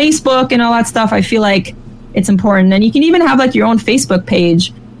and Facebook and all that stuff, I feel like it's important. And you can even have like your own Facebook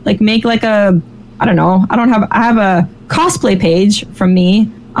page, like make like I have a cosplay page from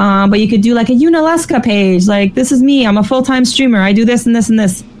me, but you could do like a Unalaska page. Like, this is me. I'm a full-time streamer. I do this and this and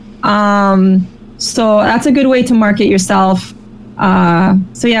this. So that's a good way to market yourself.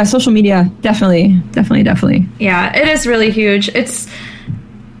 So yeah, social media, definitely. Yeah, it is really huge. And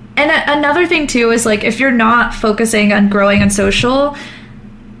another thing too is, like, if you're not focusing on growing on social,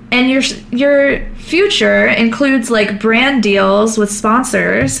 and your future includes like brand deals with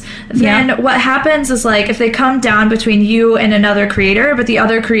sponsors, then what happens is, like, if they come down between you and another creator, but the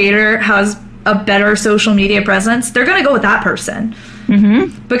other creator has a better social media presence, they're going to go with that person.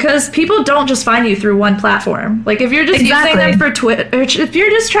 Mm-hmm. Because people don't just find you through one platform. Like, if you're just using them for Twitch, if you're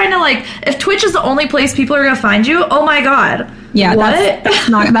just trying to, like, if Twitch is the only place people are going to find you, oh my God. Yeah, what?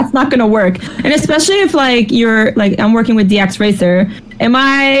 That's not going to work. And especially if, like, you're, like, I'm working with DX Racer, am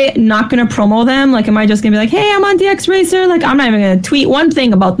I not going to promo them? Like, am I just going to be like, hey, I'm on DX Racer? Like, I'm not even going to tweet one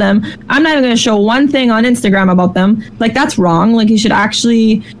thing about them. I'm not even going to show one thing on Instagram about them. Like, that's wrong. Like, you should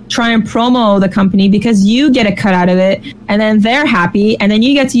actually try and promo the company, because you get a cut out of it, and then they're happy, and then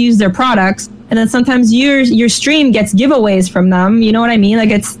you get to use their products, and then sometimes your stream gets giveaways from them. You know what I mean?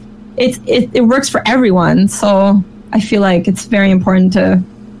 Like, it works for everyone. So I feel like it's very important to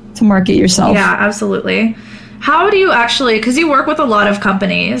market yourself. Yeah, absolutely. How do you actually, because you work with a lot of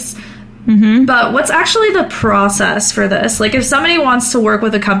companies, but what's actually the process for this? Like, if somebody wants to work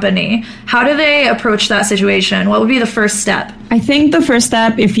with a company, how do they approach that situation? What would be the first step? I think the first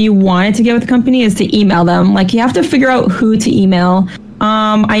step, if you wanted to get with a company, is to email them. Like, you have to figure out who to email.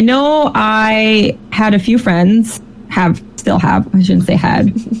 I know I had a few friends, still have, I shouldn't say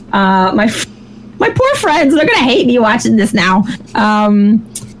had, my poor friends, they're going to hate me watching this now.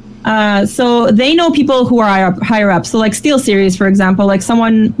 So they know people who are higher up. So like SteelSeries, for example, like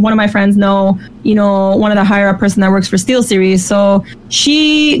one of my friends know, one of the higher up person that works for SteelSeries. So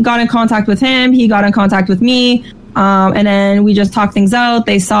she got in contact with him. He got in contact with me. And then we just talked things out.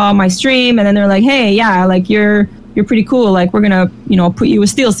 They saw my stream, and then they're like, hey, yeah, like you're pretty cool. Like, we're going to, put you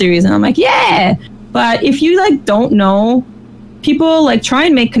with SteelSeries. And I'm like, yeah. But if you like don't know people, like, try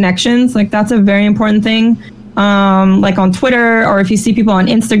and make connections. Like, that's a very important thing. Like on Twitter, or if you see people on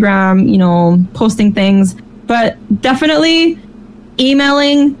Instagram, posting things. But definitely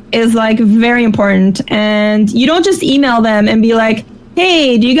emailing is like very important. And you don't just email them and be like,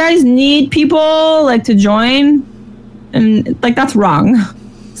 hey, do you guys need people like to join? And like, that's wrong.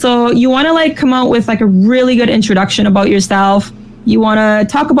 So you want to like come out with like a really good introduction about yourself. You want to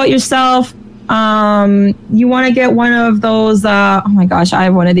talk about yourself. You want to get one of those, oh my gosh, I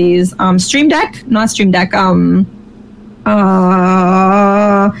have one of these, Stream Deck, not Stream Deck,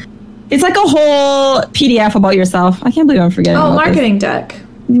 it's like a whole PDF about yourself. I can't believe I'm forgetting. Oh, marketing deck.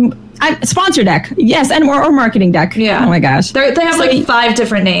 Sponsor deck, yes, and or marketing deck. Yeah. Oh my gosh, they have like 5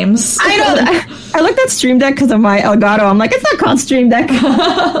 different names. I know. I looked at Stream Deck because of my Elgato. I'm like, it's not called Stream Deck.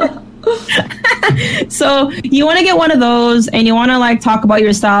 So you want to get one of those, and you want to like talk about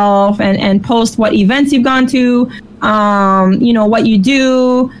yourself and post what events you've gone to, what you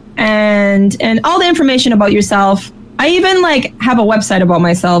do, and all the information about yourself. I even like have a website about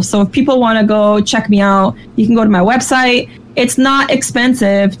myself. So if people want to go check me out, you can go to my website. It's not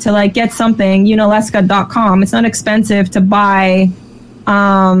expensive to like get something, Leska.com. It's not expensive to buy,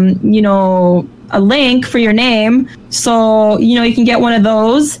 a link for your name. So, you can get one of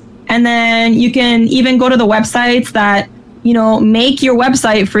those, and then you can even go to the websites that, make your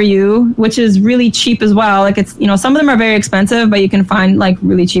website for you, which is really cheap as well. Like it's, some of them are very expensive, but you can find like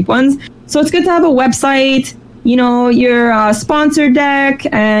really cheap ones. So it's good to have a website, your sponsor deck,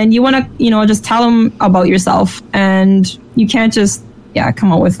 and you want to, just tell them about yourself, and you can't just,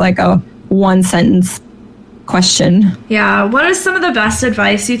 come up with like a 1-sentence question. Yeah. What is some of the best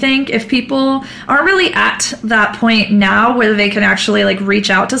advice you think if people aren't really at that point now where they can actually like reach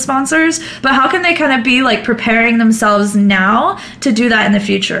out to sponsors, but how can they kind of be like preparing themselves now to do that in the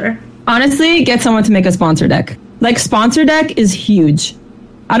future? Honestly, get someone to make a sponsor deck. Like sponsor deck is huge.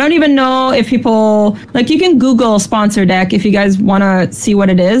 I don't even know if people, like you can Google sponsor deck if you guys want to see what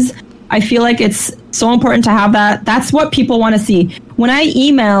it is. I feel like it's so important to have that. That's what people want to see. When I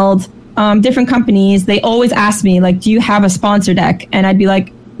emailed different companies, they always ask me, like, do you have a sponsor deck? And I'd be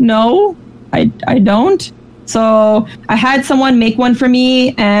like, no, I don't. So I had someone make one for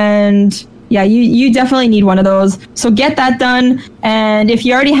me, and yeah, you definitely need one of those. So get that done. And if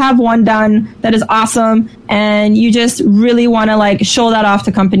you already have one done, that is awesome. And you just really want to like show that off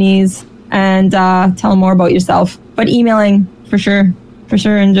to companies and tell them more about yourself. But emailing for sure.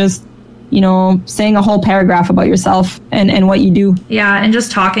 And just, saying a whole paragraph about yourself and what you do. Yeah, and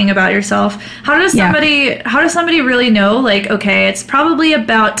just talking about yourself. How does somebody really know, like, okay, it's probably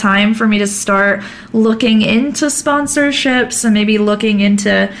about time for me to start looking into sponsorships and maybe looking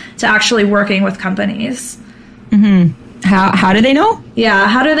into actually working with companies? Mm-hmm. How do they know? Yeah,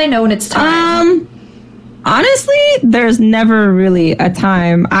 how do they know when it's time? Honestly, there's never really a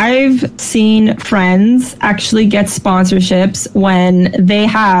time. I've seen friends actually get sponsorships when they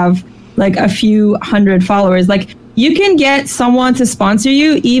have like a few hundred followers. Like you can get someone to sponsor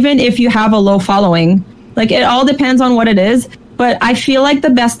you even if you have a low following. Like it all depends on what it is. But I feel like the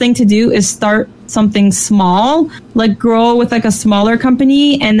best thing to do is start something small, like grow with like a smaller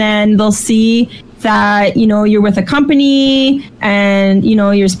company, and then they'll see that, you're with a company and,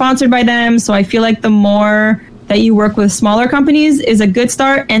 you're sponsored by them. So I feel like the more that you work with smaller companies is a good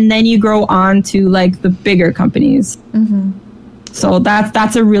start. And then you grow on to like the bigger companies. Mm-hmm. So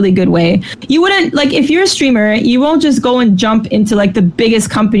that's a really good way. You wouldn't, like, if you're a streamer, you won't just go and jump into like the biggest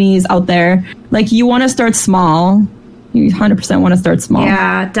companies out there. Like you want to start small. You 100% want to start small.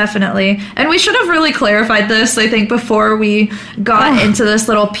 Yeah, definitely. And we should have really clarified this, I think, before we got into this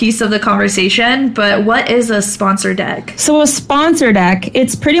little piece of the conversation. But what is a sponsor deck? So a sponsor deck,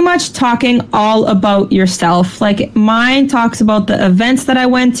 it's pretty much talking all about yourself. Like mine talks about the events that I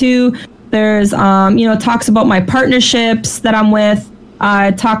went to. There's, talks about my partnerships that I'm with.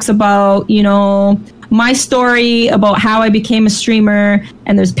 It talks about, my story about how I became a streamer,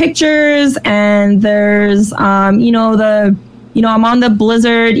 and there's pictures, and there's, I'm on the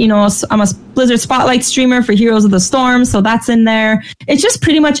Blizzard, I'm a Blizzard Spotlight streamer for Heroes of the Storm. So that's in there. It's just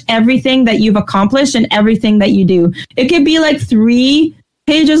pretty much everything that you've accomplished and everything that you do. It could be like 3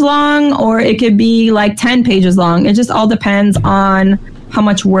 pages long, or it could be like 10 pages long. It just all depends on how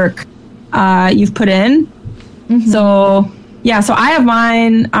much work you've put in. Mm-hmm. So I have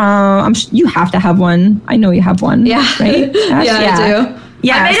mine. You have to have one. I know you have one. Yeah. Right? I do.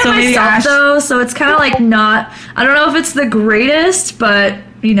 Yeah. I made it myself though, so it's kind of like not, I don't know if it's the greatest, but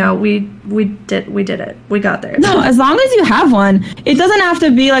we did it. We got there. No, as long as you have one, it doesn't have to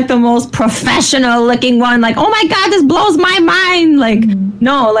be like the most professional looking one. Like, oh my God, this blows my mind. Like,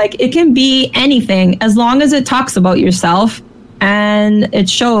 no, like it can be anything as long as it talks about yourself. And it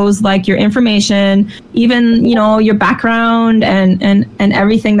shows like your information, even, your background and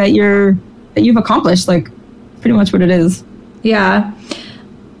everything that you've accomplished, like pretty much what it is. Yeah.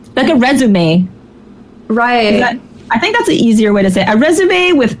 Like a resume. Right. I think that's an easier way to say it. A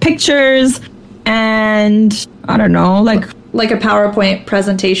resume with pictures and I don't know, like a PowerPoint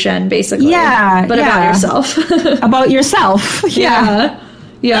presentation basically. Yeah. But about yourself. About yourself. Yeah.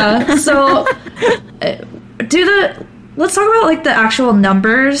 Yeah. So let's talk about like the actual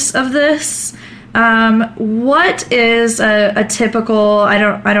numbers of this. What is a typical, I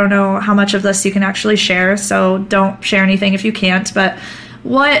don't know how much of this you can actually share, so don't share anything if you can't, but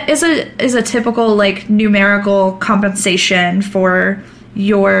what is a typical like numerical compensation for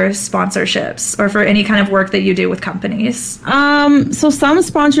your sponsorships or for any kind of work that you do with companies? So some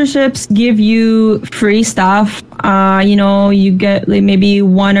sponsorships give you free stuff. You get like maybe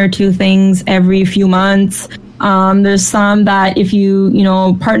 1 or 2 things every few months. There's some that if you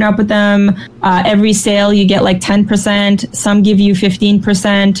partner up with them, every sale you get like 10%. Some give you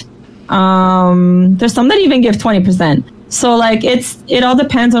 15%. There's some that even give 20%. So like it all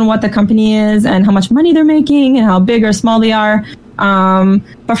depends on what the company is and how much money they're making and how big or small they are.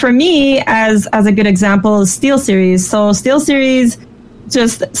 But for me, as a good example, is SteelSeries. So SteelSeries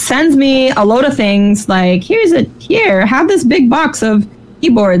just sends me a load of things like, here, have this big box of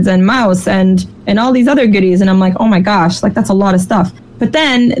keyboards and mouse and all these other goodies. And I'm like, oh my gosh, like that's a lot of stuff. But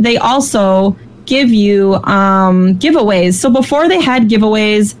then they also give you giveaways. So before they had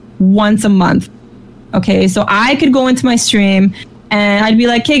giveaways once a month. Okay, so I could go into my stream and I'd be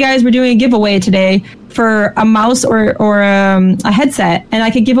like, hey guys, we're doing a giveaway today for a mouse or a headset, and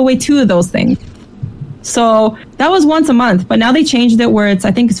I could give away 2 of those things. So that was once a month, but now they changed it where I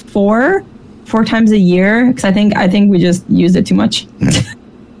think it's 4 times a year, because I think we just used it too much.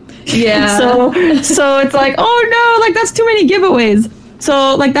 Yeah. So it's like, oh no, like that's too many giveaways.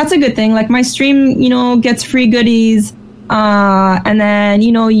 So like that's a good thing. Like my stream, gets free goodies, and then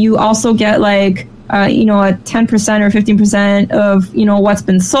you also get like a 10% or 15% of what's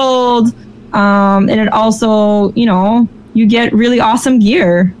been sold. And it also, you get really awesome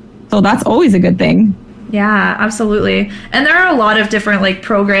gear. So that's always a good thing. Yeah, absolutely. And there are a lot of different like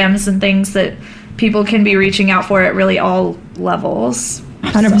programs and things that people can be reaching out for at really all levels.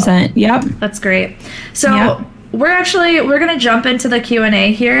 100%. So, yep. That's great. So we're going to jump into the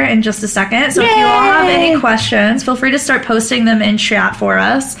Q&A here in just a second. So if you all have any questions, feel free to start posting them in chat for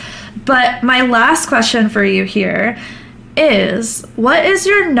us. But my last question for you here is, what is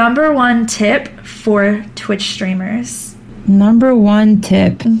your number 1 tip for Twitch streamers? Number 1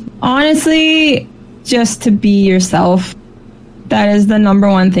 tip. Honestly, just to be yourself. That is the number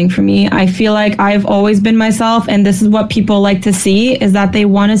 1 thing for me. I feel like I've always been myself, and this is what people like to see, is that they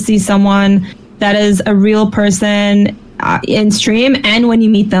want to see someone that is a real person in stream and when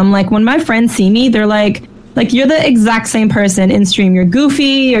you meet them. Like when my friends see me, they're like you're the exact same person in stream. You're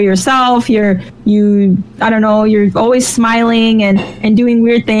goofy, you're yourself, you're always smiling and doing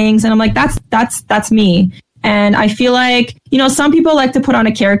weird things. And I'm like, that's me. And I feel like, some people like to put on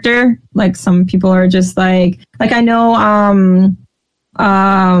a character. Like some people are just like I know,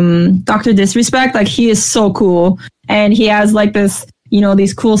 Dr. Disrespect, like he is so cool. And he has like this,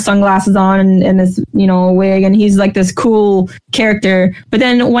 these cool sunglasses on and this, wig, and he's like this cool character. But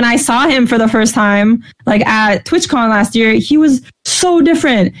then when I saw him for the first time, like at TwitchCon last year, he was so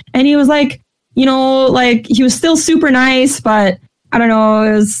different. And he was like, like he was still super nice, but I don't know,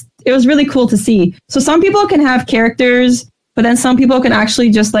 it was really cool to see. So some people can have characters, but then some people can actually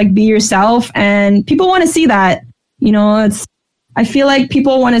just like be yourself, and people want to see that. I feel like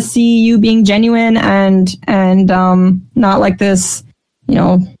people want to see you being genuine and not like this,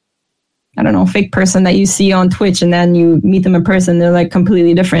 I don't know, fake person that you see on Twitch, and then you meet them in person, they're like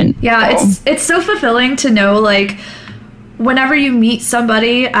completely different. Yeah, it's so fulfilling to know, like, whenever you meet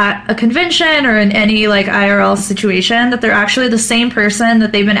somebody at a convention or in any like IRL situation, that they're actually the same person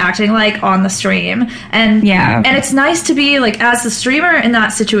that they've been acting like on the stream. And and it's nice to be like as the streamer in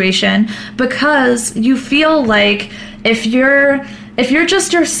that situation, because you feel like if you're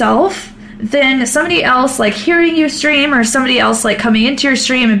just yourself, then somebody else like hearing you stream or somebody else like coming into your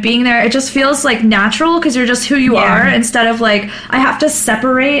stream and being there, it just feels like natural because you're just who you are, instead of like I have to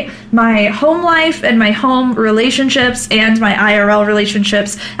separate my home life and my home relationships and my IRL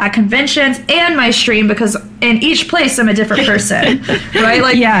relationships at conventions and my stream, because in each place I'm a different person. Right?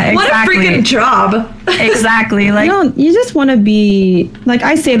 Like, what a freaking job. Exactly. Like, you just want to be like,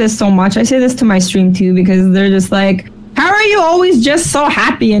 I say this so much. I say this to my stream too, because they're just like, how are you always just so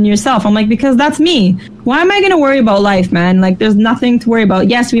happy in yourself? I'm like, because that's me. Why am I going to worry about life, man? Like, there's nothing to worry about.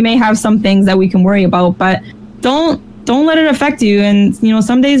 Yes, we may have some things that we can worry about, but don't let it affect you. And,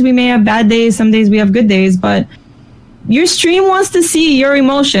 some days we may have bad days, some days we have good days, but your stream wants to see your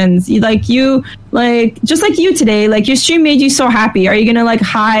emotions. Just like you today, like your stream made you so happy. Are you going to like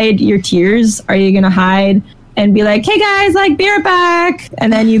hide your tears? Are you going to hide and be like, hey guys, like, be right back?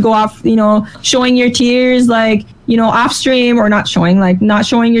 And then you go off, showing your tears, like, off stream, or not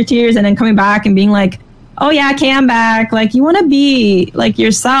showing your tears, and then coming back and being like, oh yeah, okay, I'm back. Like, you want to be like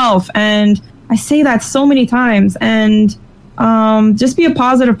yourself. And I say that so many times. And just be a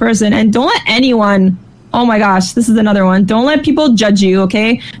positive person, and don't let anyone, oh my gosh, this is another one. Don't let people judge you,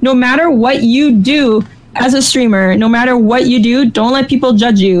 okay? No matter what you do as a streamer, no matter what you do, don't let people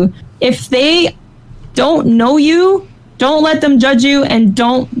judge you. If they don't know you, don't let them judge you, and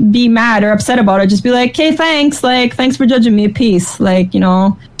don't be mad or upset about it. Just be like, okay, thanks. Like, thanks for judging me. Peace. Like,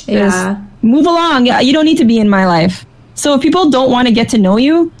 just move along. You don't need to be in my life. So if people don't want to get to know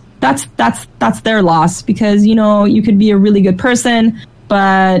you, that's their loss, because, you could be a really good person,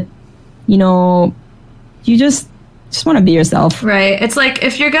 but, you just want to be yourself. Right. It's like,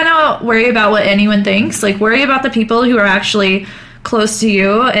 if you're going to worry about what anyone thinks, like, worry about the people who are actually close to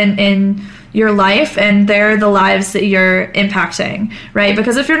you and in your life, and they're the lives that you're impacting, right?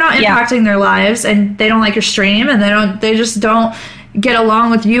 Because if you're not impacting their lives, and they don't like your stream, and they just don't get along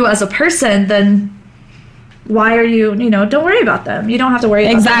with you as a person, then why are you, don't worry about them. You don't have to worry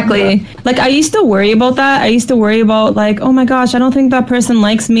about exactly. them. Like, I used to worry about that. I used to worry about, like, oh my gosh, I don't think that person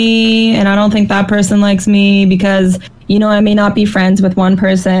likes me, and I don't think that person likes me, because, I may not be friends with one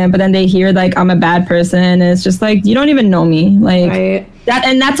person, but then they hear, like, I'm a bad person, and it's just like, you don't even know me. Like,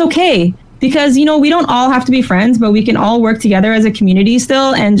 and that's okay. Because, we don't all have to be friends, but we can all work together as a community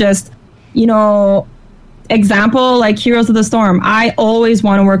still, and just, example, like Heroes of the Storm. I always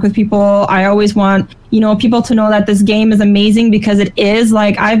want to work with people. I always want, people to know that this game is amazing, because it is.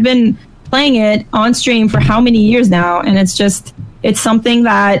 Like, I've been playing it on stream for how many years now, and it's something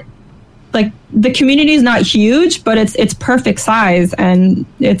that, like, the community is not huge, but it's perfect size, and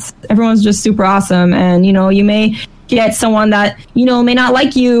everyone's just super awesome. And, you may get someone that, may not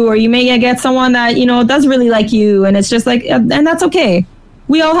like you, or you may get someone that, does really like you, and it's just like, and that's okay.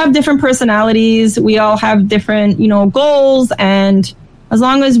 We all have different personalities. We all have different, goals. And as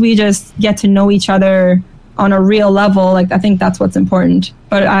long as we just get to know each other on a real level, like, I think that's what's important.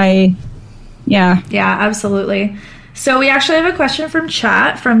 But yeah, absolutely. So we actually have a question from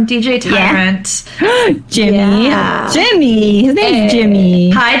chat from DJ Tyrant. Yeah. Jimmy. Yeah. Jimmy. His name's Jimmy.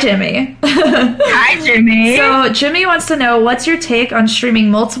 Hi, Jimmy. Hi, Jimmy. So Jimmy wants to know, what's your take on streaming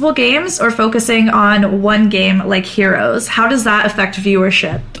multiple games or focusing on one game like Heroes? How does that affect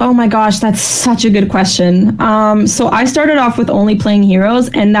viewership? Oh my gosh, that's such a good question. So I started off with only playing Heroes,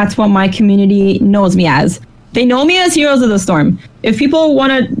 and that's what my community knows me as. They know me as Heroes of the Storm. If people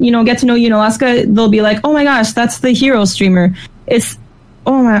want to, get to know Unalaska, they'll be like, oh my gosh, that's the Hero streamer.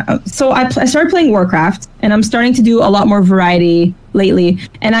 So I started playing Warcraft, and I'm starting to do a lot more variety lately.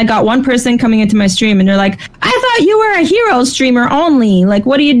 And I got one person coming into my stream, and they're like, I thought you were a Hero streamer only. Like,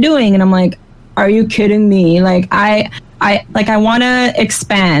 what are you doing? And I'm like, are you kidding me? Like, I want to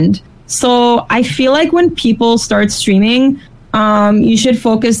expand. So I feel like when people start streaming, you should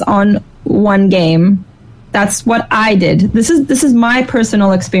focus on one game. That's what I did. This is my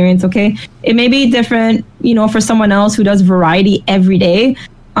personal experience, okay? It may be different, for someone else who does variety every day.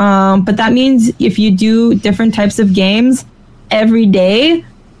 But that means if you do different types of games every day,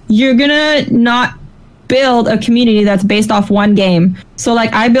 you're gonna not build a community that's based off one game. So,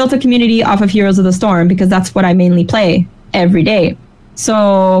 like, I built a community off of Heroes of the Storm, because that's what I mainly play every day.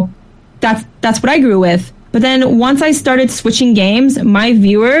 So that's what I grew with. But then once I started switching games, my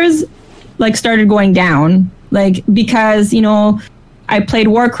viewers started going down, because, I played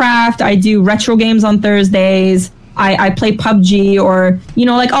Warcraft, I do retro games on Thursdays, I play PUBG, or,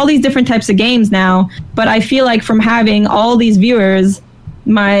 all these different types of games now. But I feel like from having all these viewers,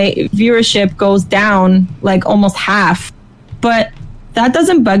 my viewership goes down almost half. But that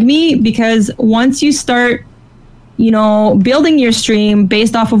doesn't bug me, because once you start, building your stream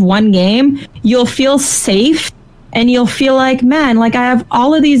based off of one game, you'll feel safe. And you'll feel like, man, I have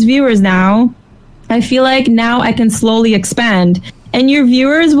all of these viewers now. I feel like now I can slowly expand. And your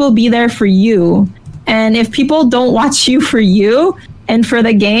viewers will be there for you. And if people don't watch you for you and for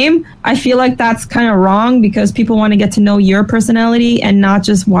the game, I feel like that's kind of wrong, because people want to get to know your personality and not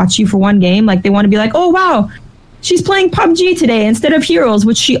just watch you for one game. Like, they want to be like, oh, wow, she's playing PUBG today instead of Heroes,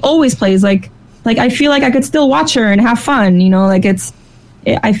 which she always plays. Like I feel like I could still watch her and have fun,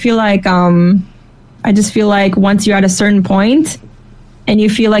 I feel like, I just feel like once you're at a certain point and you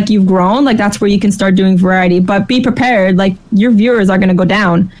feel like you've grown, that's where you can start doing variety. But be prepared, your viewers are going to go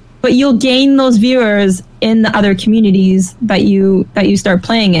down, but you'll gain those viewers in the other communities that you start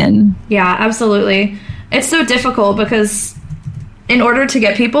playing in. Yeah, absolutely. It's so difficult, because in order to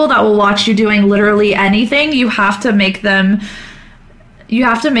get people that will watch you doing literally anything, you have to make them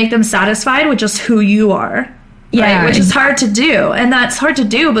satisfied with just who you are. Right? Which is hard to do. And that's hard to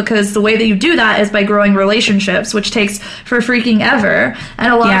do because the way that you do that is by growing relationships, which takes for freaking ever.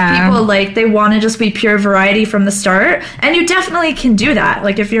 And a lot of people, like, they want to just be pure variety from the start. And you definitely can do that.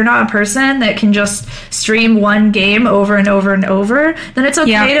 Like, if you're not a person that can just stream one game over and over and over, then it's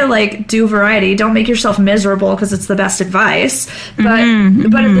okay to, like, do variety. Don't make yourself miserable because it's the best advice. But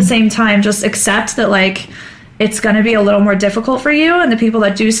at the same time, just accept that, like, it's going to be a little more difficult for you, and the people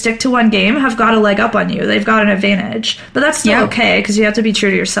that do stick to one game have got a leg up on you. They've got an advantage. But that's still okay, because you have to be true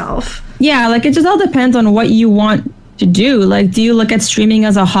to yourself. Yeah, like, it just all depends on what you want to do. Like, do you look at streaming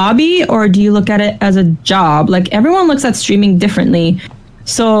as a hobby, or do you look at it as a job? Like, everyone looks at streaming differently.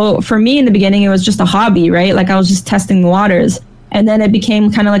 So for me, in the beginning, it was just a hobby, right? Like, I was just testing the waters. And then it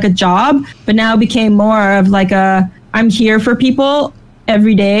became kind of like a job, but now it became more of like I'm here for people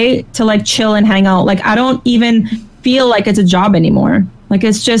every day to, like, chill and hang out. Like, I don't even feel like it's a job anymore. Like,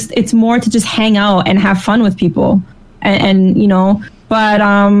 it's more to just hang out and have fun with people. And you know, but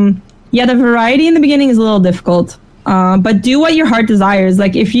the variety in the beginning is a little difficult. But do what your heart desires.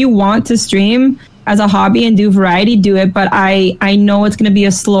 Like, if you want to stream as a hobby and do variety, do it. But I know it's going to be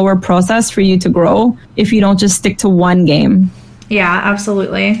a slower process for you to grow if you don't just stick to one game. Yeah,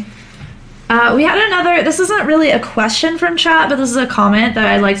 absolutely. We had another, this isn't really a question from chat, but this is a comment that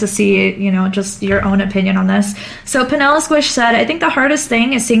I'd like to see, you know, just your own opinion on this. So Panella Squish said, I think the hardest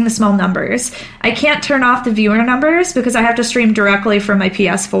thing is seeing the small numbers. I can't turn off the viewer numbers because I have to stream directly from my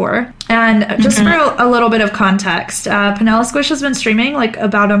PS4. And just for a little bit of context, Panella Squish has been streaming like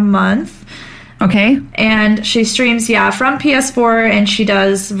about a month. Okay. And she streams, from PS4, and she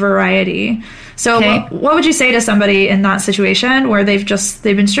does variety. So what would you say to somebody in that situation where they've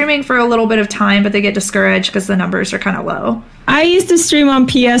been streaming for a little bit of time, but they get discouraged because the numbers are kind of low? I used to stream on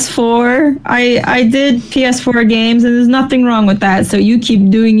PS4. I did PS4 games, and there's nothing wrong with that. So you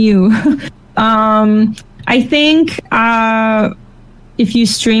keep doing you. I think if you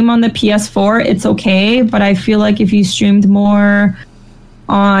stream on the PS4, it's okay. But I feel like if you streamed more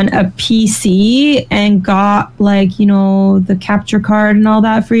on a PC and got, like, you know, the capture card and all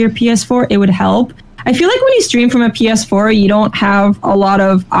that for your PS4, it would help. I feel like when you stream from a PS4, you don't have a lot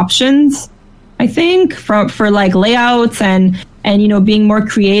of options, I think, for like layouts and you know, being more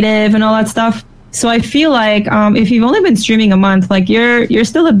creative and all that stuff. So I feel like if you've only been streaming a month, like, you're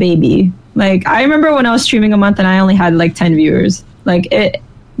still a baby. Like, I remember when I was streaming a month and I only had like 10 viewers. Like,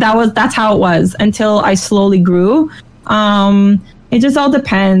 that's how it was until I slowly grew. It just all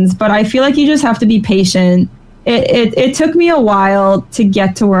depends, but I feel like you just have to be patient. It took me a while to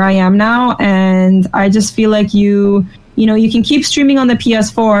get to where I am now, and I just feel like you can keep streaming on the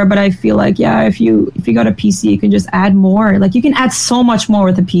PS4, but I feel like, if you got a PC, you can just add more. Like, you can add so much more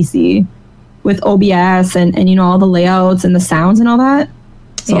with a PC, with OBS and you know, all the layouts and the sounds and all that.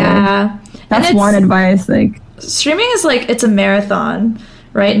 So that's one advice. Like, streaming is like, it's a marathon,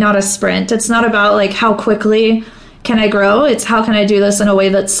 right? Not a sprint. It's not about like how quickly can I grow? It's how can I do this in a way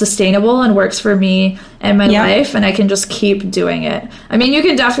that's sustainable and works for me and my life, and I can just keep doing it. I mean, you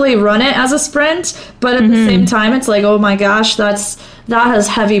can definitely run it as a sprint, but at the same time, it's like, oh my gosh, that has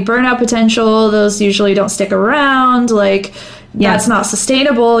heavy burnout potential. Those usually don't stick around. Like, that's not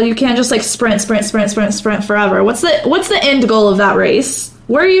sustainable. You can't just like sprint forever. What's the end goal of that race?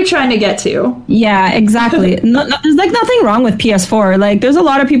 Where are you trying to get to? Yeah, exactly. There's like nothing wrong with PS4. Like, there's a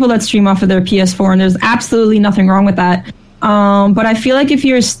lot of people that stream off of their PS4, and there's absolutely nothing wrong with that. But I feel like if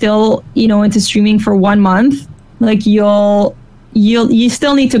you're still, you know, into streaming for 1 month, like, you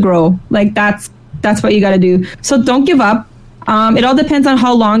still need to grow. Like, that's what you got to do. So don't give up. It all depends on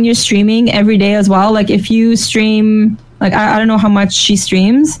how long you're streaming every day as well. Like, if you stream, like, I don't know how much she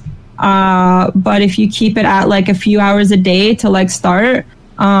streams, but if you keep it at like a few hours a day to like start,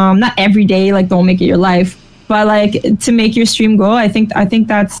 not every day, like, don't make it your life, but like to make your stream go, I think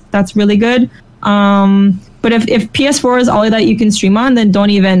that's really good. But if PS4 is all that you can stream on, then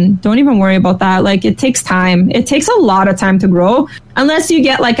don't even worry about that. Like, it takes time. It takes a lot of time to grow, unless you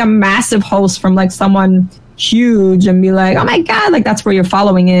get like a massive host from like someone huge and be like, oh my God, like, that's where your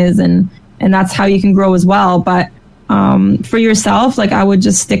following is. And that's how you can grow as well. But for yourself, like, I would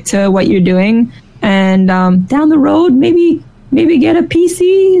just stick to what you're doing, and down the road, maybe get a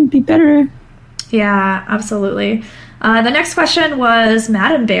PC and be better. Yeah, absolutely. The next question was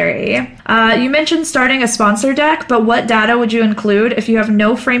Madam Berry. You mentioned starting a sponsor deck, but what data would you include if you have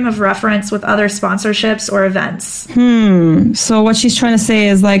no frame of reference with other sponsorships or events? So what she's trying to say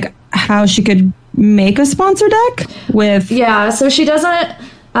is like how she could make a sponsor deck with... Yeah, so she doesn't...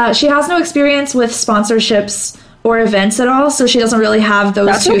 she has no experience with sponsorships or events at all, so she doesn't really have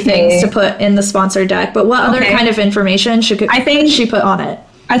those two things to put in the sponsor deck. But what other kind of information she put on it?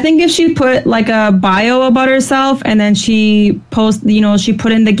 I think if she put like a bio about herself and then she she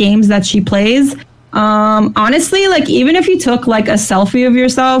put in the games that she plays. Honestly, like even if you took like a selfie of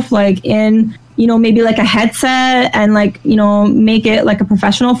yourself, like in, maybe like a headset and like, make it like a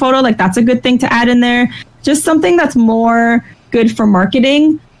professional photo, like that's a good thing to add in there. Just something that's more good for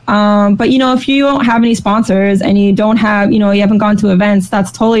marketing. But if you don't have any sponsors and you don't have, you haven't gone to events,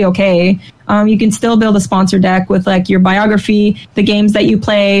 that's totally okay. You can still build a sponsor deck with like your biography, the games that you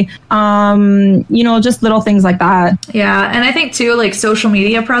play, just little things like that. Yeah. And I think too, like social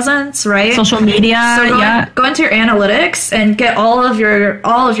media presence, right? Social media. So go into your analytics and get all of your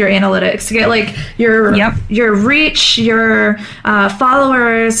analytics. Get like your reach, your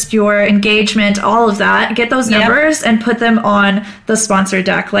followers, your engagement, all of that. Get those numbers and put them on the sponsor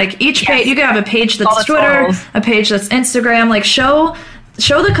deck. Like each page, you can have a page that's Twitter, a page that's Instagram, like show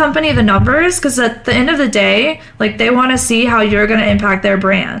the company the numbers, because at the end of the day, like they want to see how you're going to impact their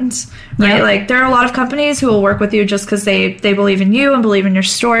brand, right? Yep. Like there are a lot of companies who will work with you just because they believe in you and believe in your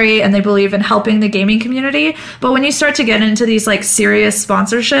story and they believe in helping the gaming community. But when you start to get into these like serious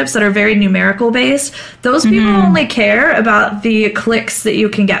sponsorships that are very numerical based, those people only care about the clicks that you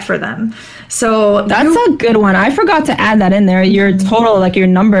can get for them. So that's a good one. I forgot to add that in there. Your total, like your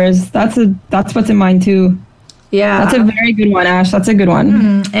numbers. That's what's in mine too. Yeah. That's a very good one, Ash. That's a good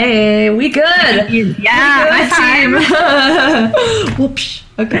one. Hey, we good. Yeah, my team. Whoops.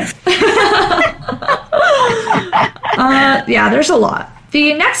 Okay. There's a lot.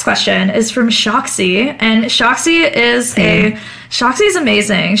 The next question is from Shoxy, and Shoxy is Shoxy's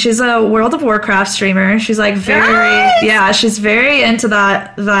amazing. She's a World of Warcraft streamer. She's like she's very into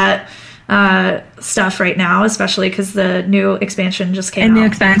that stuff right now, especially because the new expansion just came out. New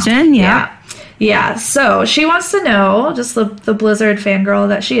expansion, Yeah, so she wants to know, just the Blizzard fangirl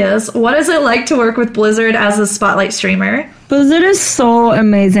that she is, what is it like to work with Blizzard as a Spotlight streamer? Blizzard is so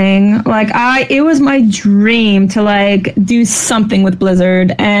amazing. Like it was my dream to like do something with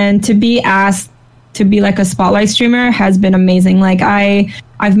Blizzard, and to be asked to be like a Spotlight streamer has been amazing. Like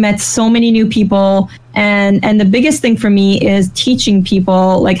I've met so many new people, and the biggest thing for me is teaching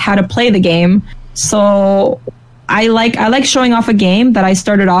people like how to play the game. So I like showing off a game that I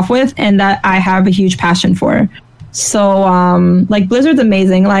started off with and that I have a huge passion for. So like Blizzard's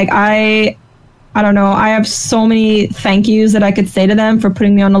amazing. Like I don't know, I have so many thank yous that I could say to them for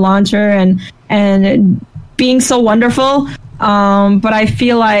putting me on the launcher and being so wonderful. But I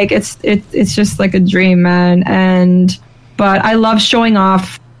feel like it's just like a dream, man. But I love showing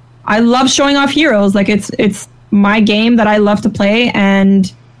off. I love showing off Heroes. Like it's my game that I love to play, and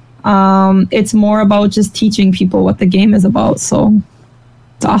it's more about just teaching people what the game is about. So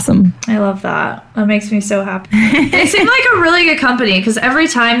it's awesome. I love that. That makes me so happy. They seem like a really good company, because every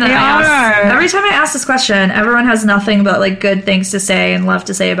time I ask this question, everyone has nothing but like good things to say and love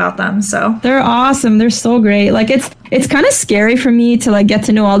to say about them. So they're awesome. They're so great. Like it's kind of scary for me to like get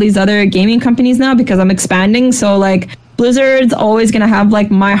to know all these other gaming companies now, because I'm expanding. So like Blizzard's always gonna have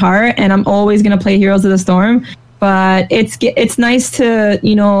like my heart, and I'm always gonna play Heroes of the Storm. But it's nice to,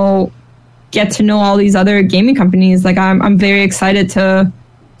 get to know all these other gaming companies. Like I'm very excited to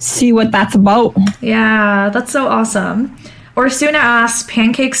see what that's about. Yeah, that's so awesome. Orsuna asks,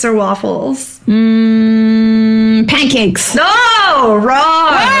 pancakes or waffles? Pancakes. No,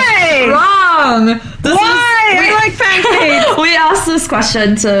 wrong. Why? Wrong. I like pancakes. We asked this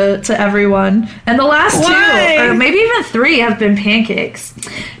question to everyone, and the last two, or maybe even three, have been pancakes.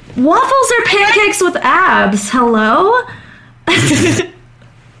 Waffles are pancakes with abs. Hello?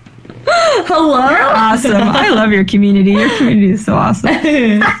 Hello? You're awesome. I love your community. Your community is so awesome.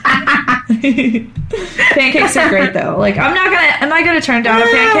 Pancakes are great though. Like am I gonna turn down a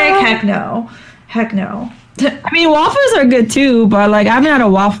pancake? Heck no. I mean, waffles are good too, but like I haven't had a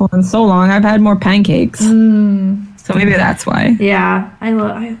waffle in so long. I've had more pancakes. So maybe that's why. Yeah.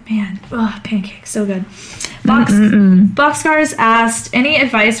 Pancakes, so good. Boxcars asked, any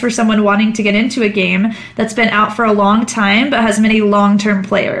advice for someone wanting to get into a game that's been out for a long time but has many long-term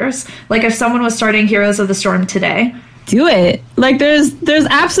players? Like if someone was starting Heroes of the Storm today. Do it. Like there's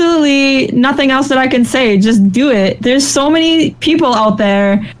absolutely nothing else that I can say. Just do it. There's so many people out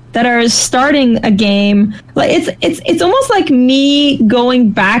there that are starting a game. Like it's almost like me going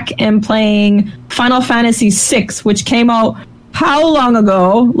back and playing Final Fantasy VI, which came out how long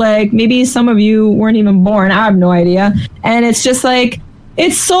ago? Like maybe some of you weren't even born. I have no idea. And it's just like,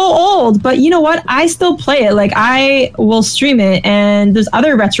 it's so old, but you know what? I still play it. Like I will stream it, and there's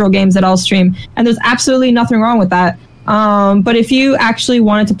other retro games that I'll stream, and there's absolutely nothing wrong with that. But if you actually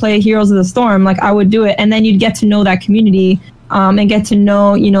wanted to play Heroes of the Storm, like I would do it, and then you'd get to know that community, and get to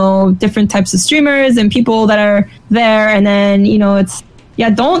know, different types of streamers and people that are there, and then, yeah,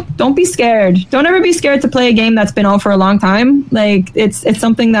 don't be scared. Don't ever be scared to play a game that's been out for a long time. Like it's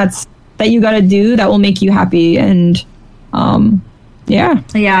something that you got to do that will make you happy. And yeah,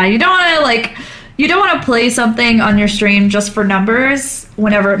 you don't want to play something on your stream just for numbers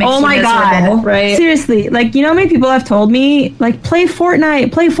whenever it makes you miserable, right? Seriously, like, you know how many people have told me, like, play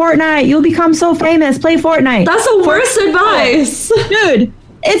Fortnite, you'll become so famous, play Fortnite. That's the worst advice. Dude,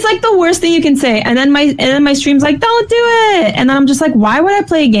 it's like the worst thing you can say. And then my stream's like, don't do it. And then I'm just like, why would I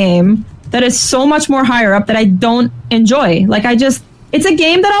play a game that is so much more higher up that I don't enjoy? Like, it's a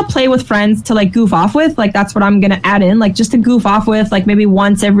game that I'll play with friends to, like, goof off with. Like, that's what I'm gonna add in, like, just to goof off with, like, maybe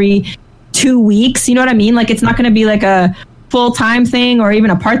once every 2 weeks, you know what I mean? Like, it's not going to be like a full-time thing or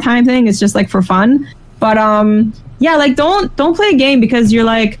even a part-time thing. It's just like for fun. But yeah, like don't play a game because you're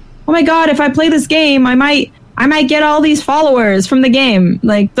like, oh my god, if I play this game, I might get all these followers from the game.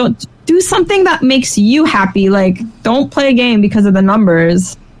 Like, don't do something that makes you happy. Like, don't play a game because of the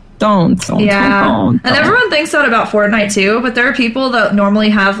numbers. Don't. And everyone thinks that about Fortnite too, but there are people that normally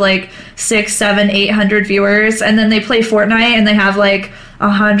have like 600, 700, 800 viewers, and then they play Fortnite and they have like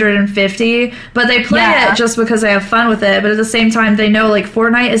 150, but they play it just because they have fun with it. But at the same time, they know like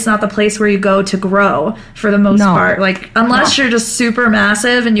Fortnite is not the place where you go to grow for the most part. Like, unless you're just super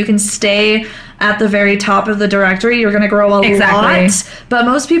massive and you can stay at the very top of the directory, you're going to grow a lot. But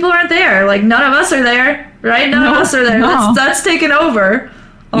most people aren't there. Like, none of us are there, right? None of us are there. That's taken over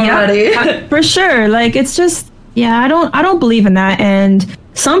already. Yeah, for sure. Like, it's just, I don't believe in that. And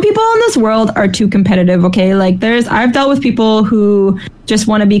some people in this world are too competitive, okay? Like, I've dealt with people who just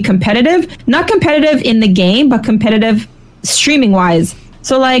want to be competitive, not competitive in the game, but competitive streaming wise.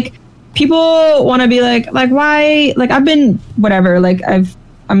 So like, people want to be like why, like, I've been whatever, like I'm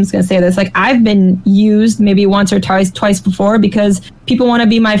just going to say this, like, I've been used maybe once or twice before because people want to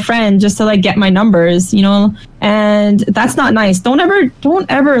be my friend just to like get my numbers, you know? And that's not nice. Don't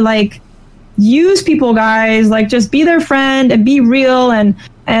ever like use people, guys. Like, just be their friend and be real. And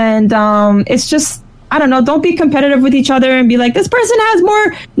it's just, I don't know, don't be competitive with each other and be like, this person has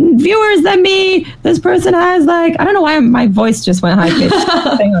more viewers than me. This person has, like, I don't know why my voice just went high pitched.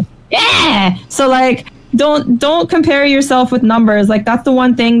 Yeah. So like, don't compare yourself with numbers. Like, that's the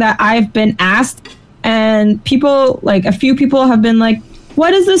one thing that I've been asked, and people, like, a few people have been like,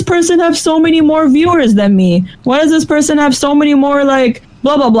 why does this person have so many more viewers than me? Why does this person have so many more, like,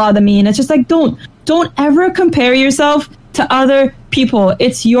 blah blah blah than me? And it's just like, don't ever compare yourself to other people.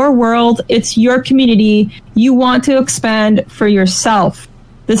 It's your world, it's your community. You want to expand for yourself.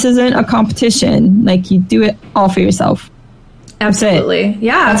 This isn't a competition. Like, you do it all for yourself. Absolutely.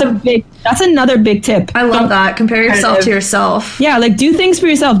 Yeah. That's another big tip. I love that. Compare yourself to yourself. Yeah, like, do things for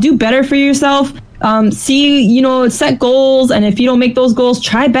yourself. Do better for yourself. Set goals, and if you don't make those goals,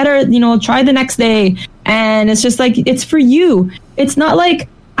 try better, try the next day. And it's just like, it's for you. It's not like,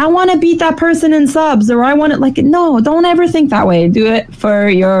 I want to beat that person in subs, or I want to, like, no, don't ever think that way. Do it for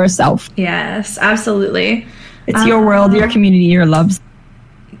yourself. Yes, absolutely. It's your world, your community, your loves.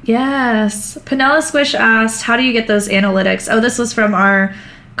 Yes. Panella Squish asked, how do you get those analytics? Oh, this was from our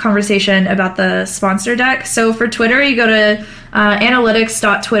conversation about the sponsor deck. So for Twitter, you go to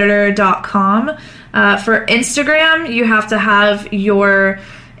analytics.twitter.com. For Instagram, you have to have your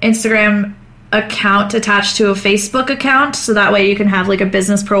Instagram account attached to a Facebook account, so that way you can have like a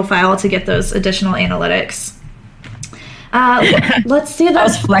business profile to get those additional analytics. Let's see. I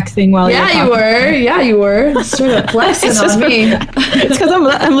was flexing while you were straight up flexing on me. It's because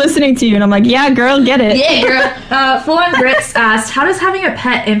I'm listening to you and I'm like, yeah, girl, get it. Yeah, girl. Full on Grits asked, how does having a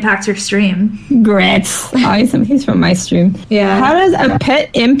pet impact your stream? Grits. Oh, he's from my stream. Yeah. How does a pet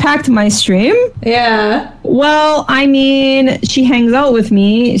impact my stream? Yeah. Well, I mean, she hangs out with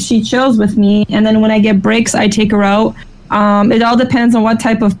me, she chills with me, and then when I get breaks, I take her out. It all depends on what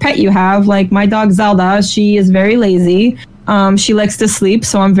type of pet you have. Like, my dog Zelda, she is very lazy. She likes to sleep,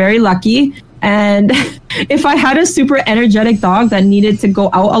 so I'm very lucky. And if I had a super energetic dog that needed to go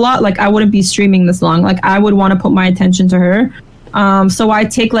out a lot, like, I wouldn't be streaming this long. Like, I would want to put my attention to her. So I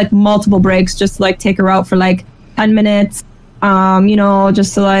take like multiple breaks, just to, like, take her out for like 10 minutes,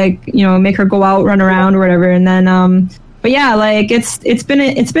 just to, like, make her go out, run around or whatever. And then, but yeah, like, it's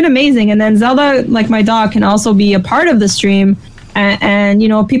been amazing. And then Zelda, like my dog, can also be a part of the stream, and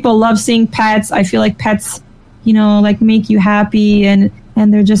people love seeing pets. I feel like pets, like, make you happy, and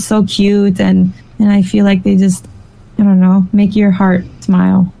they're just so cute, and I feel like they just, I don't know, make your heart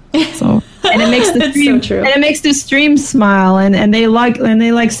smile. So, and it makes the stream, so true. And it makes the stream smile, and they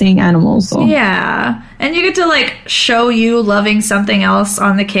like seeing animals. So. Yeah, and you get to, like, show you loving something else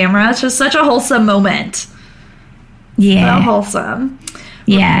on the camera. It's just such a wholesome moment. Yeah. So wholesome.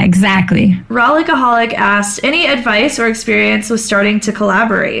 Yeah, exactly. Rollicaholic asked, any advice or experience with starting to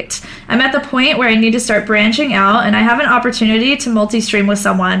collaborate? I'm at the point where I need to start branching out, and I have an opportunity to multi-stream with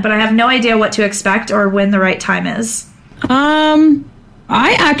someone, but I have no idea what to expect or when the right time is.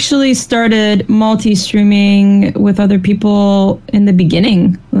 I actually started multi-streaming with other people in the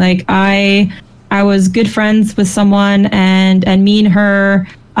beginning. Like I was good friends with someone, and me and her,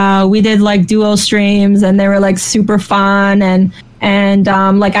 we did like duo streams, and they were like super fun, and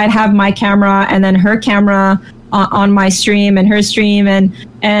like I'd have my camera and then her camera on my stream and her stream,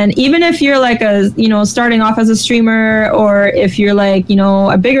 and even if you're like starting off as a streamer, or if you're like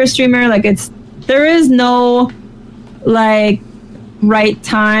a bigger streamer, like there is no like right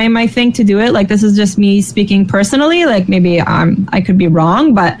time, I think, to do it. Like, this is just me speaking personally, like maybe I could be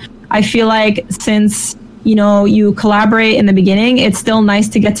wrong, but I feel like since you collaborate in the beginning, it's still nice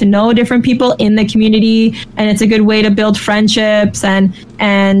to get to know different people in the community, and it's a good way to build friendships, and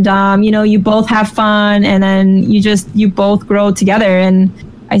you both have fun, and then you both grow together. And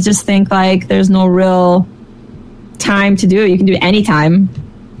I just think like there's no real time to do it. You can do it anytime,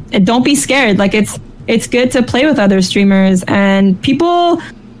 and don't be scared. Like it's good to play with other streamers, and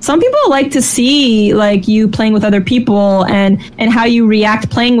some people like to see like you playing with other people and how you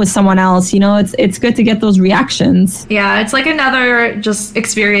react playing with someone else. It's good to get those reactions. Yeah, it's like another just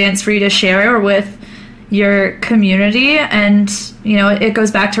experience for you to share with your community, and it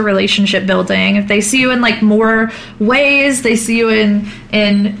goes back to relationship building. If they see you in like more ways, they see you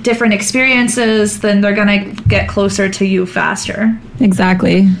in different experiences, then they're gonna get closer to you faster.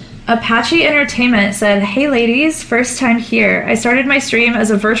 Exactly. Apache Entertainment said, hey ladies, first time here. I started my stream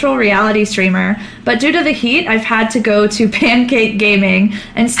as a virtual reality streamer, but due to the heat, I've had to go to Pancake Gaming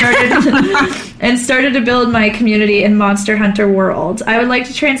and started to build my community in Monster Hunter World. I would like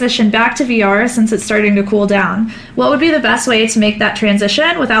to transition back to VR since it's starting to cool down. What would be the best way to make that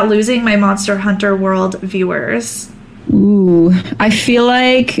transition without losing my Monster Hunter World viewers? Ooh, I feel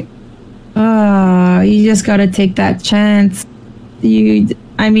like you just gotta take that chance.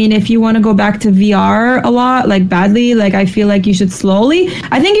 If you want to go back to VR a lot, like badly, like I feel like you should slowly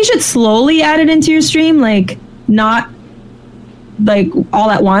add it into your stream, like not like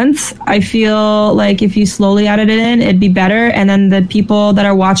all at once. I feel like if you slowly added it in, it'd be better. And then the people that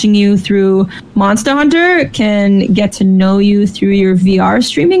are watching you through Monster Hunter can get to know you through your VR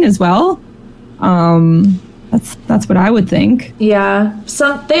streaming as well. That's what I would think. Yeah.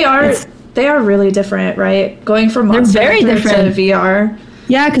 They are really different, right? Going from Monster Hunter to VR.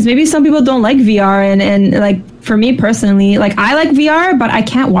 Yeah, because maybe some people don't like VR, and like for me personally, like I like VR, but I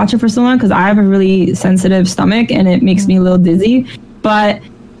can't watch it for so long because I have a really sensitive stomach and it makes me a little dizzy. But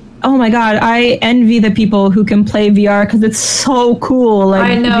oh my god, I envy the people who can play VR because it's so cool.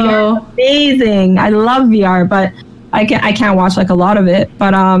 Like, I know, VR is amazing. I love VR, but I can't watch like a lot of it.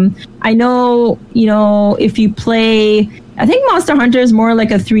 But I know if you play. I think Monster Hunter is more like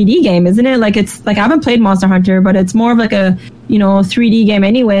a 3D game, isn't it? Like it's like I haven't played Monster Hunter, but it's more of like a 3D game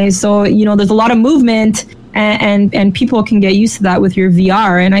anyway. So there's a lot of movement, and people can get used to that with your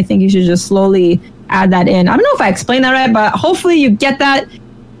VR. And I think you should just slowly add that in. I don't know if I explained that right, but hopefully you get that.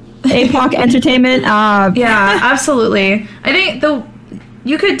 APOC Entertainment. Yeah, absolutely. I think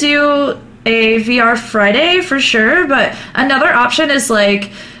you could do a VR Friday for sure, but another option is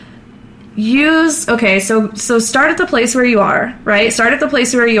like. So start at the place where you are, right? Start the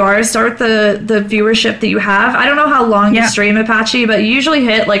viewership that you have. I don't know how long you stream, Apache, but you usually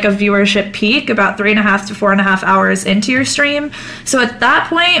hit like a viewership peak about 3.5 to 4.5 hours into your stream. So at that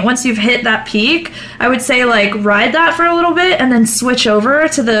point, once you've hit that peak, I would say like ride that for a little bit and then switch over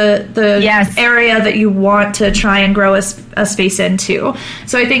to the area that you want to try and grow a space into.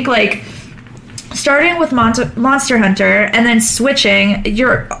 So I think like starting with Monster Hunter and then switching,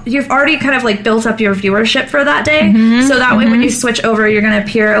 you've already kind of like built up your viewership for that day. So that way when you switch over, you're going to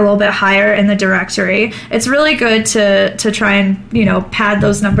appear a little bit higher in the directory. It's really good to try and, pad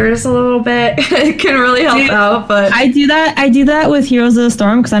those numbers a little bit. It can really help out. But I do that with Heroes of the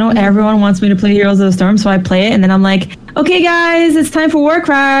Storm because I know everyone wants me to play Heroes of the Storm, so I play it and then I'm like, okay guys, it's time for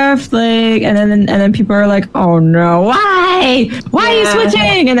Warcraft, like, and then people are like, oh no, why are you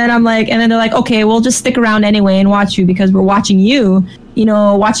switching? And then I'm like, and then they're like, okay, we'll just stick around anyway and watch you because we're watching you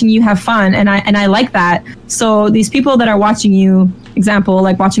have fun, and I like that. So these people that are watching you, example,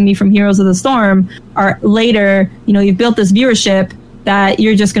 like watching me from Heroes of the Storm, are later, you've built this viewership that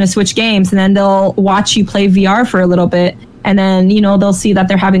you're just going to switch games, and then they'll watch you play VR for a little bit, and then they'll see that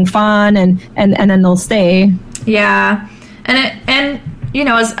they're having fun, and then they'll stay. Yeah, and you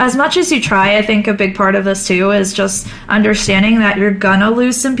know, as much as you try, I think a big part of this too is just understanding that you're gonna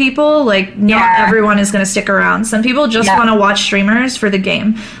lose some people. Like, not everyone is gonna stick around. Some people just want to watch streamers for the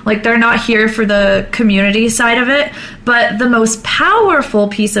game. Like, they're not here for the community side of it. But the most powerful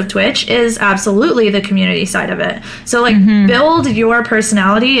piece of Twitch is absolutely the community side of it. So, like, build your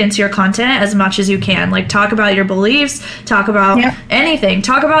personality into your content as much as you can. Like, talk about your beliefs, talk about anything.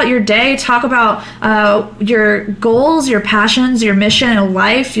 Talk about your day, talk about your goals, your passions, your mission in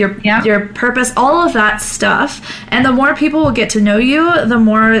life, your purpose, all of that stuff. And the more people will get to know you, the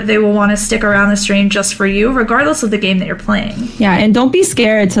more they will want to stick around the stream just for you, regardless of the game that you're playing. Yeah, and don't be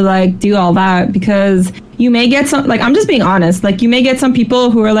scared to, like, do all that, because you may get some, like, I'm just being honest, like, you may get some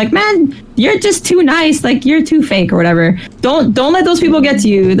people who are like, man, you're just too nice, like, you're too fake or whatever. Don't let those people get to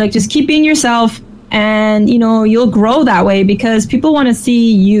you. Like, just keep being yourself, and, you know, you'll grow that way, because people want to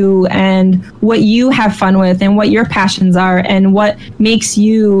see you and what you have fun with and what your passions are and what makes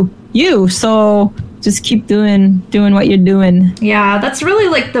you you. So just keep doing what you're doing. Yeah, that's really,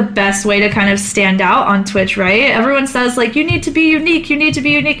 like, the best way to kind of stand out on Twitch, right? Everyone says, like, you need to be unique. You need to be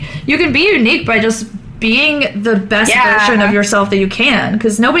unique. You can be unique by just being the best version of yourself that you can,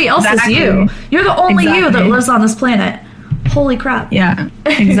 because nobody else is you. You're the only you that lives on this planet. Holy crap. Yeah,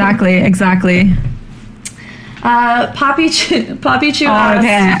 exactly. Poppy Chew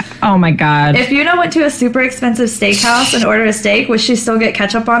asks, oh my god, if Yuna went to a super expensive steakhouse and ordered a steak, would she still get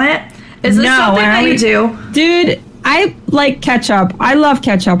ketchup on it? Is this something that you do? Dude, I like ketchup. I love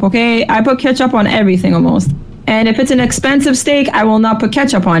ketchup, okay? I put ketchup on everything almost. And if it's an expensive steak, I will not put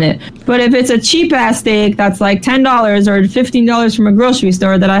ketchup on it. But if it's a cheap-ass steak that's like $10 or $15 from a grocery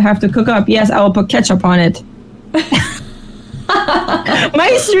store that I have to cook up, yes, I will put ketchup on it.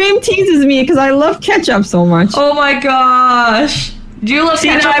 My stream teases me because I love ketchup so much. Oh my gosh. Do you love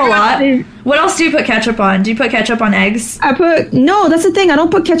ketchup a lot? What else do you put ketchup on? Do you put ketchup on eggs? No, that's the thing. I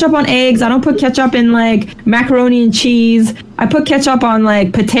don't put ketchup on eggs. I don't put ketchup in, like, macaroni and cheese. I put ketchup on,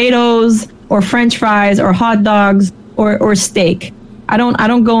 like, potatoes or French fries or hot dogs or steak. I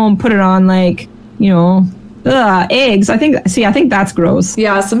don't go and put it on, like, you know, eggs. I think that's gross.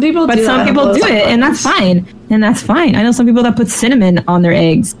 Yeah, some people do. But some people do it, and that's fine. I know some people that put cinnamon on their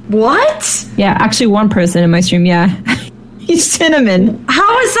eggs. What? Yeah, actually one person in my stream, yeah. He's cinnamon.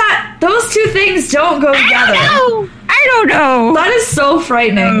 How is that? Those two things don't go together. I don't know. That is so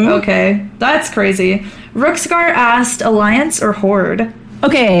frightening. Okay, that's crazy. Rookskar asked, Alliance or Horde?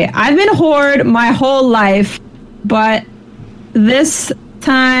 Okay, I've been Horde my whole life, but this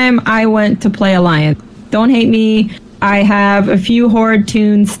time I went to play Alliance. Don't hate me. I have a few Horde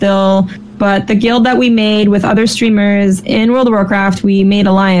tunes still, but the guild that we made with other streamers in World of Warcraft, we made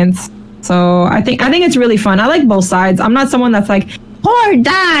Alliance. So I think it's really fun. I like both sides. I'm not someone that's like, Horde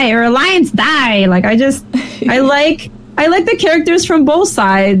die or Alliance die. Like, I like the characters from both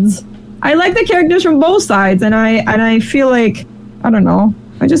sides. And I feel like, I don't know,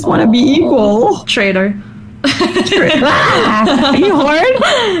 I just want to be equal. Traitor. Are you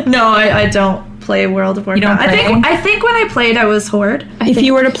Horde? No, I don't play World of Warcraft. I think when I played, I was Horde. If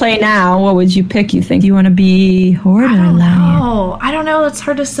you were to play now, what would you pick, you think? Do you want to be Horde or Alliance? I don't know. That's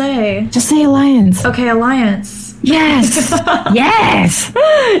hard to say. Just say Alliance. Okay, Alliance. Yes. Yes.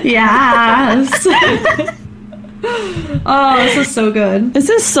 Yes. Oh, this is so good. This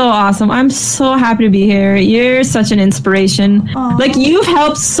is so awesome. I'm so happy to be here. You're such an inspiration. Aww. Like, you've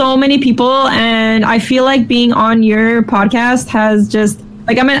helped so many people, and I feel like being on your podcast has just,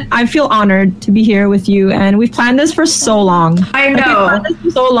 like, I feel honored to be here with you, and we've planned this for so long. I know. Like, we've planned this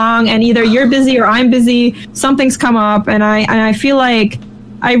for so long, and either you're busy or I'm busy, something's come up, and I feel like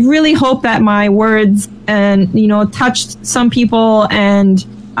I really hope that my words and, you know, touched some people, and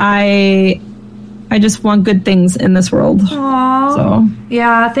I just want good things in this world. Aww. So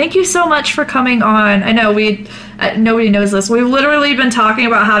yeah, thank you so much for coming on. I know nobody knows this. We've literally been talking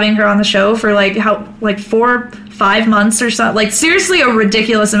about having her on the show for like 4-5 months or something. Like, seriously, a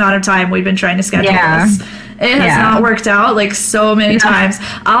ridiculous amount of time we've been trying to schedule this. It has not worked out, like, so many times.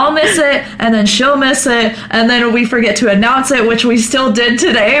 I'll miss it, and then she'll miss it, and then we forget to announce it, which we still did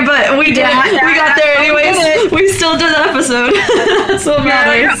today, but we did. We got there anyways. We still did the episode. That's what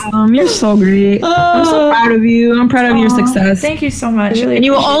matters. You're so great. I'm so proud of you. I'm proud of your success. Thank you so much. And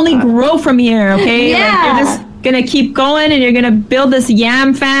you will only grow from here, okay? Yeah. Like, you're just gonna keep going, and you're gonna build this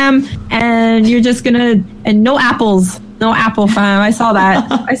yam fam, and you're just gonna, and no apples. No apple fam. I saw that.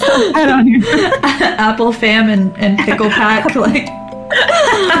 I saw that on here. Apple fam and pickle pack. Like,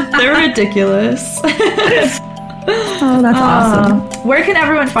 they're ridiculous. Oh, that's awesome. Where can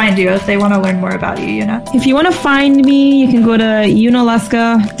everyone find you if they want to learn more about you, Yuna? If you want to find me, you can go to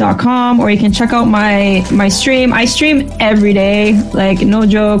yunaleska.com, or you can check out my stream. I stream every day, like no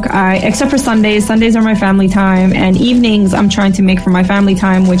joke. Except for Sundays. Sundays are my family time, and evenings I'm trying to make for my family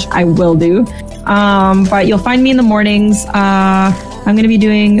time, which I will do. But you'll find me in the mornings. I'm going to be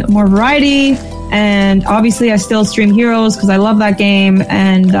doing more variety. And obviously I still stream Heroes because I love that game.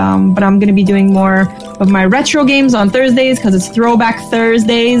 And but I'm going to be doing more of my retro games on Thursdays because it's Throwback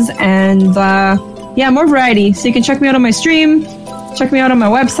Thursdays. And more variety. So you can check me out on my stream, check me out on my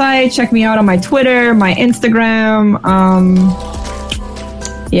website, check me out on my Twitter, my Instagram.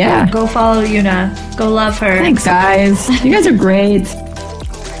 Go follow Yuna. Go love her. Thanks, guys. You guys are great.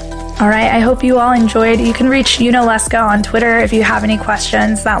 All right, I hope you all enjoyed. You can reach Yuna Leska on Twitter if you have any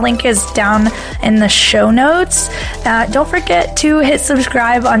questions. That link is down in the show notes. Don't forget to hit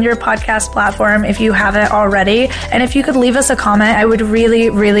subscribe on your podcast platform if you haven't already. And if you could leave us a comment, I would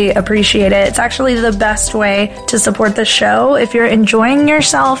really, really appreciate it. It's actually the best way to support the show. If you're enjoying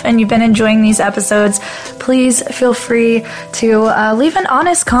yourself and you've been enjoying these episodes, please feel free to leave an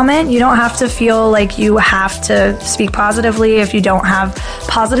honest comment. You don't have to feel like you have to speak positively if you don't have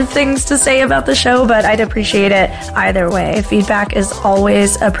positive things to say about the show, but I'd appreciate it either way. Feedback is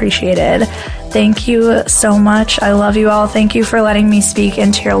always appreciated. Thank you so much. I love you all. Thank you for letting me speak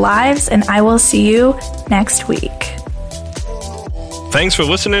into your lives, and I will see you next week. Thanks for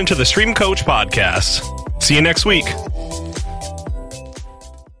listening to the Stream Coach Podcast. See you next week.